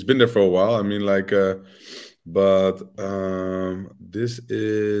 He's been there for a while. I mean, like, but this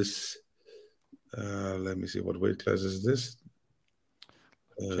is. Let me see. What weight class is this?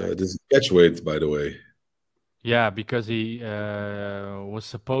 Check. This is catch weight, by the way. Yeah, because he was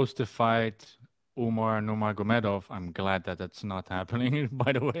supposed to fight Umar Nurmagomedov. I'm glad that that's not happening,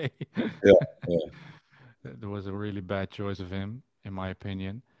 by the way. Yeah, yeah, That was a really bad choice of him, in my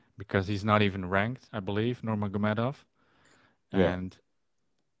opinion, because he's not even ranked, I believe, Nurmagomedov. yeah. And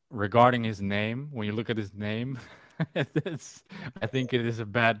regarding his name, when you look at his name, it's, I think it is a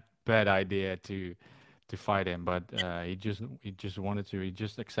bad idea to fight him. But he just wanted to. He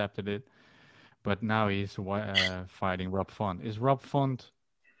just accepted it. But now he's fighting Rob Font. Is Rob Font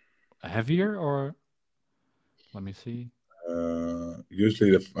heavier or let me see?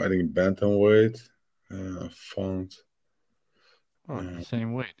 Usually they're fighting bantamweight. Font. Oh, the Uh,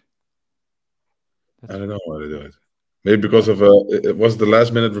 same weight. I That's don't know why they do it. Maybe because yeah. of it was the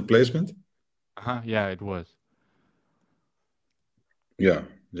last minute replacement. Uh-huh. Yeah, it was. Yeah,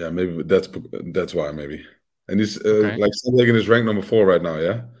 yeah. Maybe that's why. Maybe. And he's Okay. like Sandhagen is ranked number 4 right now.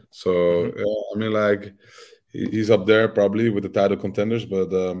 Yeah. So Hmm. yeah, I mean, like he's up there probably with the title contenders,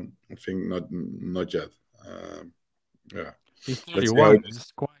 but I think not yet. Um, yeah. He's Let's see how. 31. This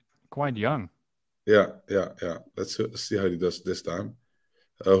is quite young. Yeah, yeah, yeah. Let's see how he does this time.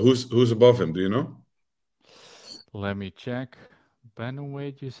 Who's above him? Do you know? Let me check.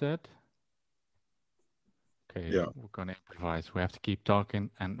 Bantamweight, you said? Okay, Yeah. we're gonna improvise. We have to keep talking,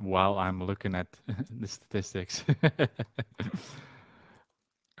 and while I'm looking at the statistics.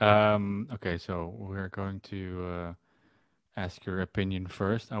 Okay, so we're going to ask your opinion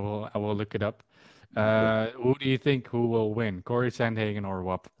first. I will look it up. Who do you think who will win? Corey Sandhagen or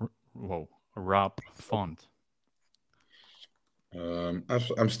Rob Font?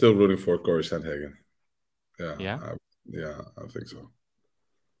 I'm still rooting for Corey Sandhagen. Yeah, Yeah. yeah, I think so.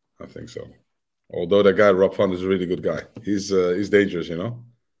 I think so. Although that guy Rob Font is a really good guy. He's dangerous, you know.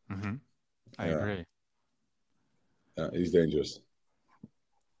 Mm-hmm. I Yeah, agree. yeah, he's dangerous.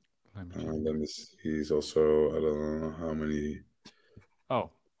 Let me check. And then he's also I don't know how many. Oh,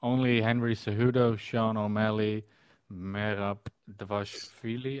 only Henry Cejudo, Sean O'Malley, Merab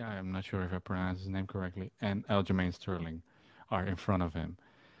Dvalishvili, I'm not sure if I pronounced his name correctly, and Aljamain Sterling are in front of him.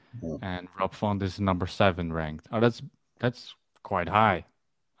 Oh, And Rob Font is number 7 ranked. Oh, that's quite high.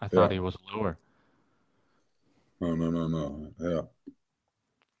 I thought yeah, he was lower. no, no, no, no. Yeah,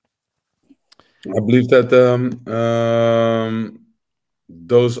 I believe that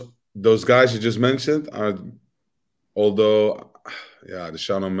those those guys you just mentioned are although yeah, the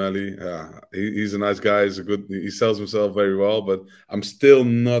Sean O'Malley, yeah, he's a nice guy. He's a good. He sells himself very well, but I'm still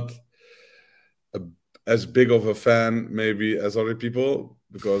not a, as big of a fan maybe as other people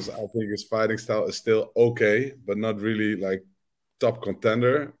because I think his fighting style is still okay, but not really like top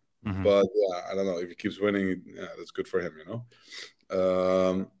contender. Hmm. But yeah, I don't know if he keeps winning. Yeah, that's good for him, you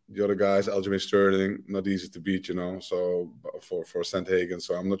know. The other guys, Aljamain Sterling, not easy to beat, you know. So for Sandhagen,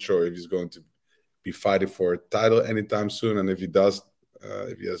 so I'm not sure if he's going to be fighting for a title anytime soon, and if he does,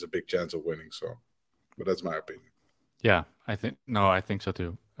 if he has a big chance of winning. So, but that's my opinion. Yeah, I think so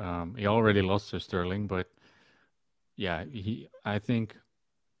too. He already lost to Sterling, but yeah, I think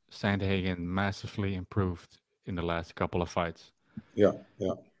Sandhagen massively improved in the last couple of fights. Yeah,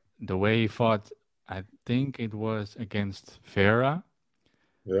 yeah, The way he fought, I think it was against Vera,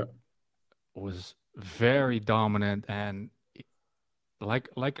 yeah, was very dominant and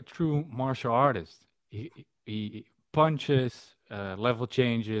like a true martial artist. He punches, level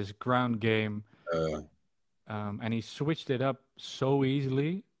changes, ground game, uh, and he switched it up so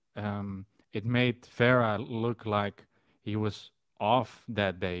easily. Um, it made Vera look like he was off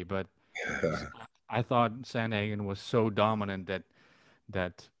that day, but s- yeah, I thought Sandhagen was so dominant that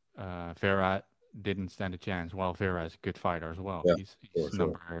Vera didn't stand a chance. While Vera is a good fighter as well. yeah, He's sure, sure.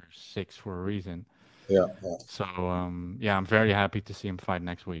 number 6 for a reason. Yeah, yeah. So yeah, I'm very happy to see him fight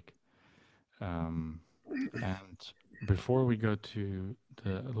next week. Um, and before we go to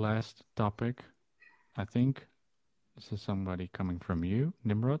the last topic, I think this is somebody coming from you,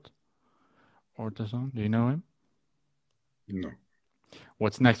 Nimrod Ortazon. Do you know him? No.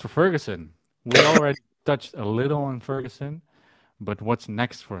 What's next for Ferguson? We already touched a little on Ferguson, but what's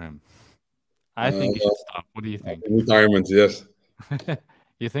next for him? I think he should stop. What do you think? Retirement, yes.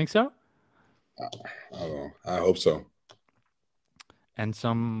 You think so? I don't know. I hope so. And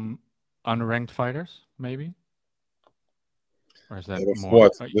some unranked fighters, maybe? Or is that For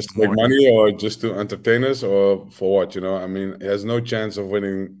what? Just to make more than? money, or just to entertain us, or for what? I mean, he has no chance of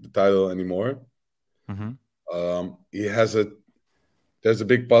winning the title anymore. Mm-hmm. He has a There's a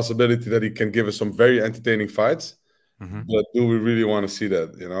big possibility that he can give us some very entertaining fights. Mm-hmm. But do we really want to see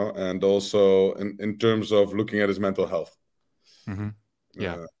that? And also in terms of looking at his mental health, Mm-hmm.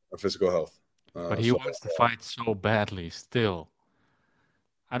 Yeah. physical health. But he So wants to fight so badly still.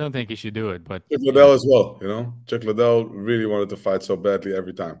 I don't think he should do it, but Chuck yeah. Liddell as well. Chuck Liddell really wanted to fight so badly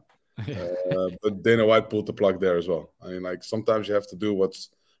every time. But Dana White pulled the plug there as well. I mean, like, sometimes you have to do what's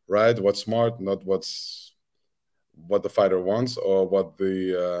right, what's smart, not what the fighter wants or what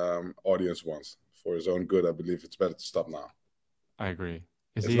the audience wants. For his own good, I believe it's better to stop now. I agree.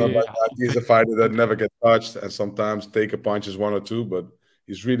 Is It's not he like a that. Hall of He's a Fame fighter that never contender? gets touched and sometimes take a punches one or two, but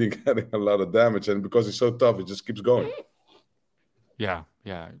he's really getting a lot of damage. And because he's so tough, it just keeps going. Yeah,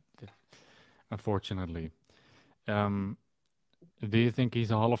 yeah. Unfortunately. Um, do you think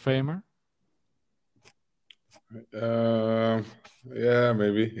he's a Hall of Famer? Um, yeah,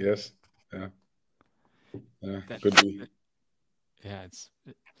 maybe. Yes. Yeah. Yeah. That, Could be. yeah,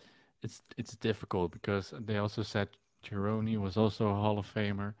 it's difficult because they also said Cerrone was also a Hall of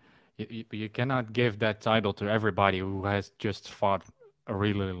Famer. You cannot give that title to everybody who has just fought a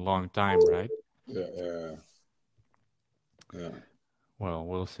really long time, right? Yeah. Yeah. Yeah. Well,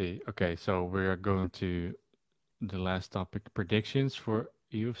 we'll see. Okay, so we're going to the last topic, predictions for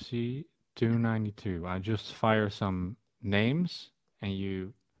UFC 292. I just fire some names and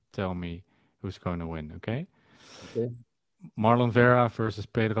you tell me who's going to win, okay? Okay. Marlon Vera versus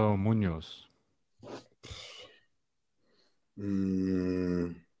Pedro Munoz.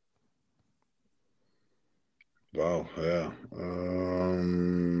 Mm, wow. Yeah.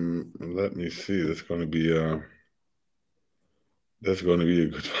 Let me see. That's going to be a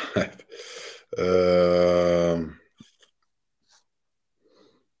good fight. Um,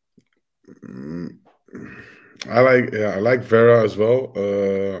 mm, I like Vera as well.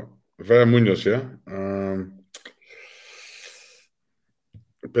 Vera Munoz, yeah.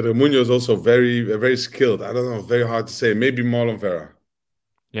 But Munoz also very skilled. I don't know, very hard to say. Maybe Marlon Vera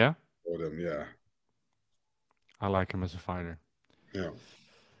Yeah, for them, yeah. I like him as a fighter. Yeah.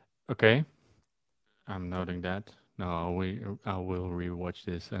 Okay, I'm noting that. No, I will rewatch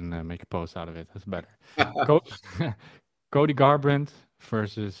this and make a post out of it. That's better. Co- Cody Garbrandt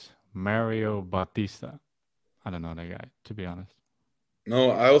versus Mario Batista. I don't know that guy, to be honest.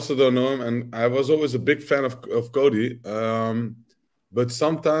 No, I also don't know him, and I was always a big fan of Cody. But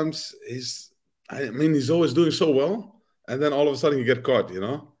sometimes I mean, he's always doing so well, and then all of a sudden he get caught.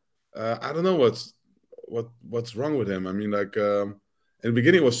 I don't know what's wrong with him. I mean, like, in the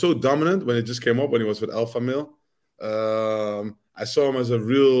beginning, he was so dominant when it just came up when he was with Alpha Male. I saw him as a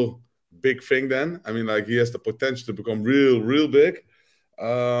real big thing then. I mean, like, he has the potential to become real big.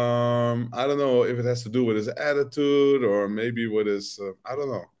 I don't know if it has to do with his attitude or maybe with his, I don't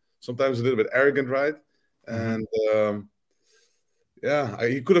know. Sometimes a little bit arrogant, right? Hmm. And yeah,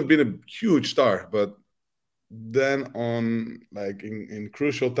 he could have been a huge star, but then on, like, in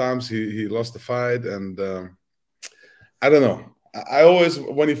crucial times, he lost the fight, and I don't know. I always,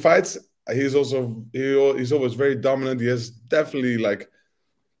 when he fights, he's always very dominant. He has definitely, like,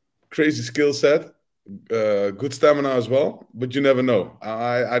 crazy skill set, good stamina as well, but you never know.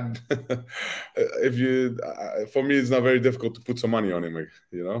 If you, for me, it's not very difficult to put some money on him.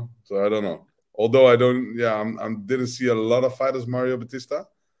 So I don't know. Although I don't, yeah, I didn't see a lot of fighters Mario Batista,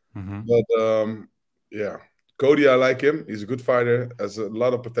 Hmm. but yeah, Cody, I like him. He's a good fighter, has a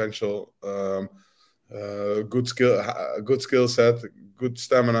lot of potential. Good skill set, good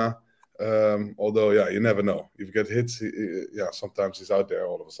stamina. Although, yeah, you never know. If you get hits, yeah, sometimes he's out there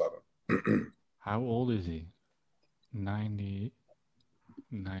all of a sudden. How old is he? 90,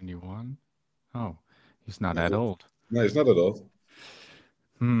 91? Oh, he's not that old. No, he's not at all.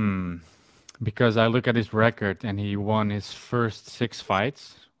 Hmm. Because I look at his record and he won his first six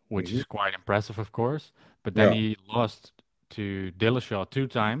fights, which Hmm. is quite impressive, of course. But then Yeah, he lost to Dillashaw two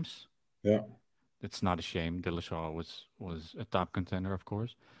times. yeah, It's not a shame. Dillashaw was a top contender, of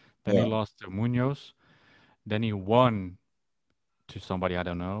course. Then he yeah. lost to Munoz. Then he won to somebody I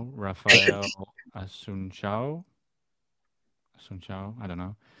don't know, Rafael Asunciao. Asunciao, I don't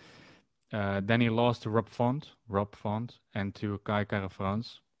know. Then he lost to Rob Font, and to Kai Kara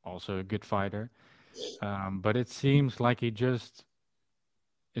France, also a good fighter. But it seems like he just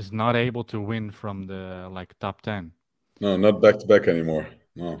is not able to win from the like top 10. No, not back to back anymore.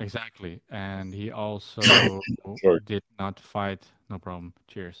 No. Exactly. And he also Sorry. did not fight. No problem.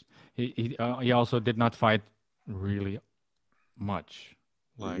 Cheers. He also did not fight really much,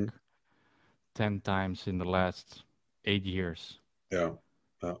 Hmm. like 10 times in the last 8 years. Yeah.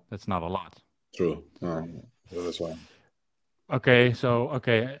 Yeah. That's not a lot. True. That's why. When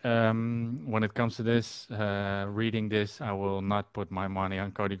it comes to this, reading this, I will not put my money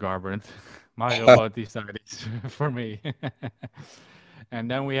on Cody Garbrandt. Mario Bautista is for me. And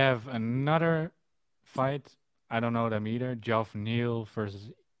then we have another fight. I don't know them either. Geoff Neal versus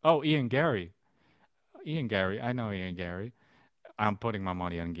Ian Gary. Ian Gary. I know Ian Gary. I'm putting my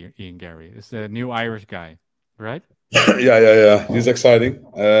money on Ian Gary. It's the new Irish guy, right? Yeah. He's exciting.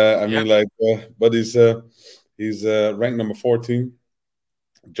 I Yeah. mean, but he's ranked number 14.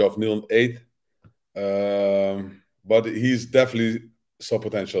 Geoff Neal 8th. But he's definitely some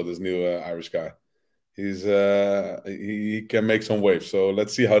potential. This new Irish guy. He can make some waves. So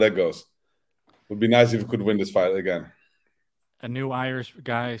let's see how that goes. Would be nice if we could win this fight again. A new Irish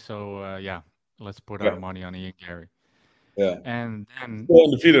guy. So yeah, let's put our Yeah, money on Ian Gary. yeah. And then Still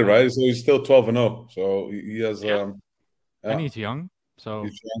undefeated, uh, right? So he's still 12-0. So he has yeah, and yeah, he's young, so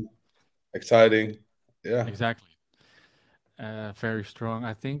he's young, exciting. Yeah. exactly, very strong.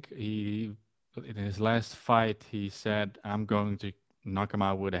 I think he in his last fight he said, "I'm going to knock him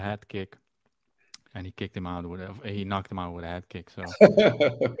out with a head kick," and he kicked him out with he knocked him out with a head kick. So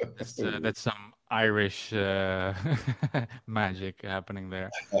that's some Irish magic happening there.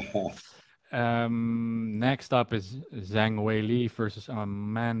 Next up is Zhang Weili versus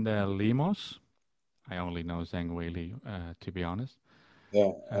Amanda Lemos. I only know Zhang Weili, to be honest.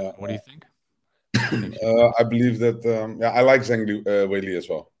 Yeah, What do you think? I think she wins. I believe that. Yeah, I like Zhang Weili as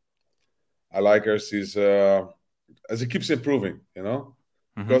well. I like her. She's as he keeps improving,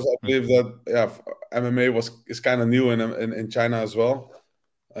 Mm-hmm. because I believe that MMA is kind of new in China as well.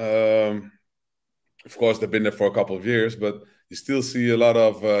 Um, of course, they've been there for a couple of years, but you still see a lot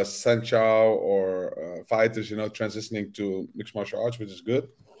of San Chao or fighters, transitioning to mixed martial arts, which is good.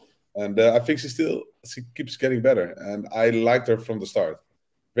 And I think she keeps getting better. And I liked her from the start.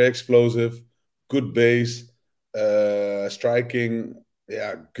 Very explosive, good base, striking,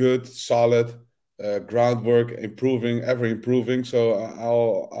 yeah, good, solid, groundwork, improving, ever improving. So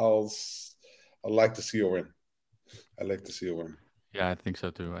I'll like to see her win. I like to see her win. Yeah, I think so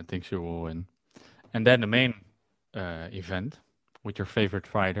too. I think she will win. And then the main event with your favorite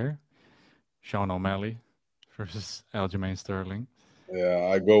fighter, Sean O'Malley versus Aljamain Sterling. Yeah,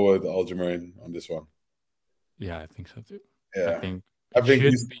 I go with Aljamain on this one. Yeah, I think so too. I Yeah, think I it think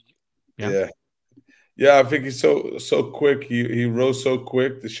should he's be. Yeah. yeah. Yeah, I think he's so quick. He rose so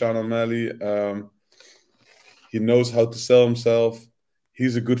quick, the Sean O'Malley. He knows how to sell himself.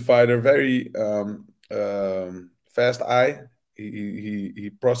 He's a good fighter. Very fast eye.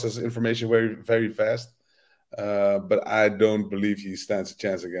 He processes information very fast. But I don't believe he stands a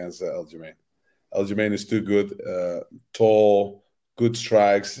chance against Aljamain. Aljamain is too good. Tall, good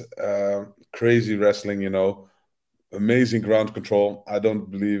strikes, crazy wrestling. Amazing ground control. I don't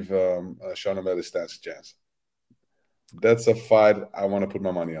believe Sean O'Malley stands a chance. That's a fight I want to put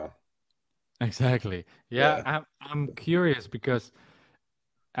my money on. Exactly. Yeah, Yeah, I'm curious because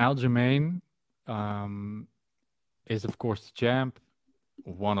Aljamain um, is of course the champ,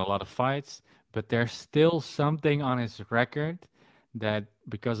 won a lot of fights, but there's still something on his record that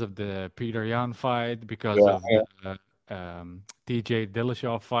because of the Peter Yan fight, because yeah, of the TJ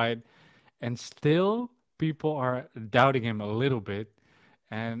Dillashaw fight, and still people are doubting him a little bit.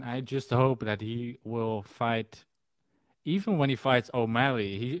 And I just hope that he will fight, even when he fights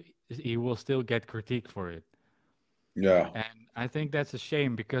O'Malley, he will still get critique for it. yeah, And I think that's a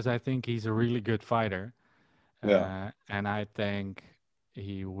shame because I think he's a really good fighter. yeah. And I think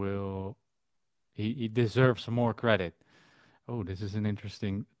he will he deserves more credit. Oh, this is an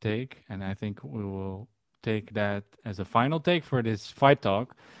interesting take, and I think we will take that as a final take for this fight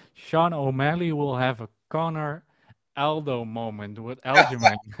talk. Sean O'Malley will have a Conor Aldo moment with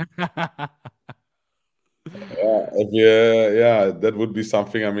Aljamain. Yeah, that would be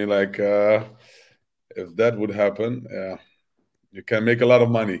something. I mean, if that would happen, yeah, you can make a lot of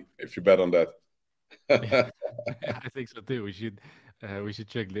money if you bet on that. Yeah, I think so too. We should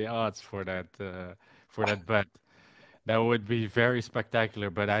check the odds for that bet. That would be very spectacular,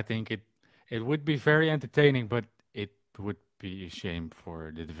 but I think it would be very entertaining, but it would be a shame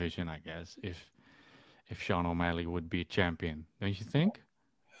for the division, I guess, if Sean O'Malley would be champion. Don't you think?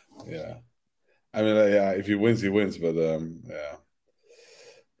 Yeah, I mean, yeah, if he wins, he wins. But yeah,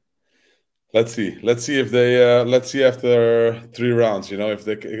 let's see if they let's see after 3 rounds. If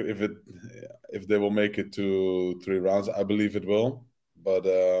they will make it to 3 rounds. I believe it will. but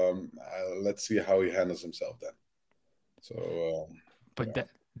let's see how he handles himself then. So But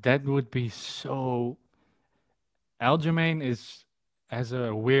that would be so. Aljamain is has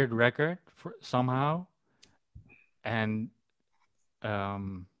a weird record for somehow, and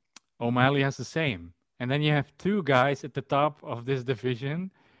um, O'Malley has the same. And then you have two guys at the top of this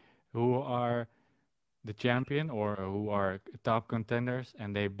division who are the champion or who are top contenders,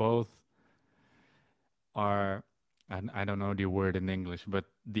 and they both are, and I don't know the word in English, but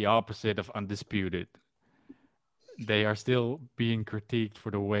the opposite of undisputed. They are still being critiqued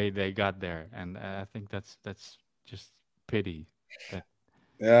for the way they got there, and I think that's just pity. That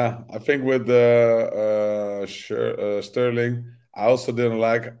yeah, I think with the Sterling, I also didn't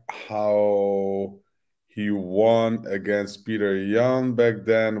like how he won against Peter Yan back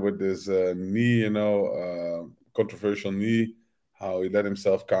then with this knee, controversial knee, how he let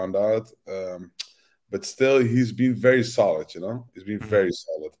himself count out. But still, he's been very solid, he's been Mhm. very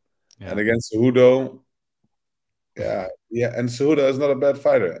solid. And Yeah. against Cejudo, yeah, and Cejudo is not a bad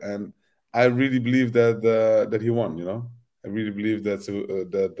fighter, and I really believe that he won. I really believe that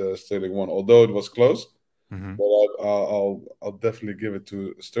Sterling won, although it was close. Hmm. But I'll definitely give it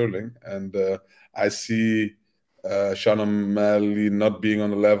to Sterling, and I see Sean O'Malley not being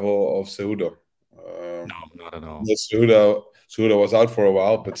on the level of Cejudo. No, not at all. Yes, Cejudo was out for a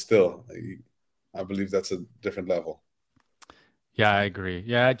while, but still, I believe that's a different level. Yeah, I agree.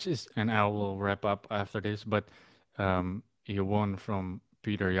 Yeah, it's just, and I will wrap up after this, but he won from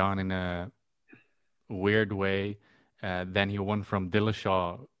Peter Yan in a weird way. Then he won from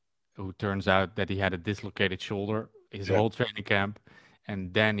Dillashaw, who turns out that he had a dislocated shoulder his Yeah, whole training camp.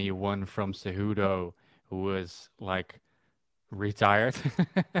 And then he won from Cejudo, who was like retired.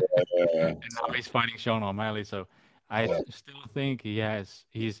 And now he's fighting Sean O'Malley. So I yeah, still think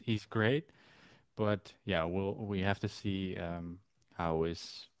he's great. But yeah, we have to see how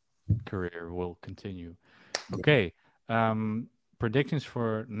his career will continue. yeah. Okay, predictions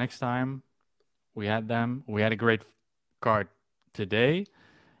for next time. We had them. We had a great card today.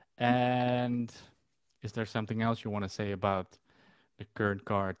 And is there something else you want to say about the current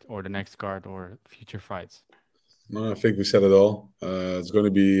card or the next card or future fights? No, I think we said it all. It's going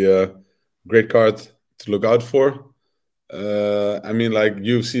to be a great card to look out for. I mean, like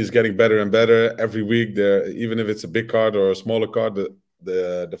UFC is getting better and better every week. There, even if it's a big card or a smaller card,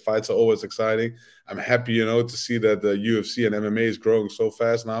 the fights are always exciting. I'm happy, to see that the UFC and MMA is growing so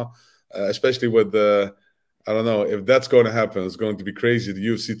fast now, especially with the. I don't know if that's going to happen. It's going to be crazy. The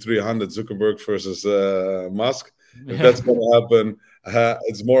UFC 300, Zuckerberg versus Musk. If Yeah. that's going to happen,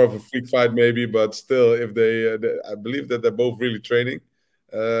 it's more of a freak fight, maybe. But still, if I believe that they're both really training.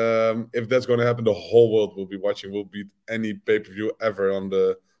 If that's going to happen, the whole world will be watching. Will beat any pay-per-view ever on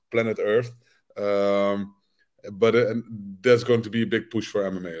the planet Earth. Um, but there's going to be a big push for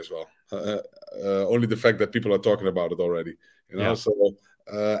MMA as well. Only the fact that people are talking about it already, Yeah. So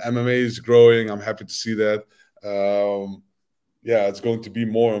MMA is growing. I'm happy to see that. Yeah, it's going to be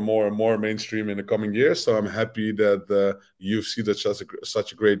more and more and more mainstream in the coming years. So I'm happy that the UFC does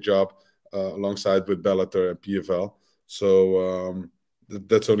such a great job alongside with Bellator and PFL. So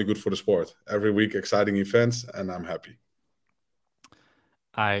that's only good for the sport. Every week, exciting events, and I'm happy.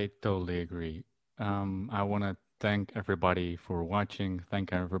 I totally agree. I want to thank everybody for watching.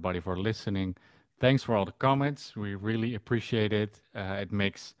 Thank everybody for listening. Thanks for all the comments. We really appreciate it. It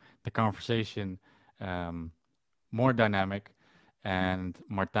makes the conversation um, more dynamic. And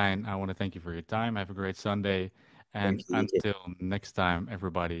Martijn, I want to thank you for your time. Have a great Sunday. Thank And you. You too. until next time,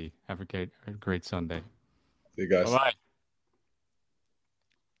 everybody, have a great Sunday. See you Bye guys. bye.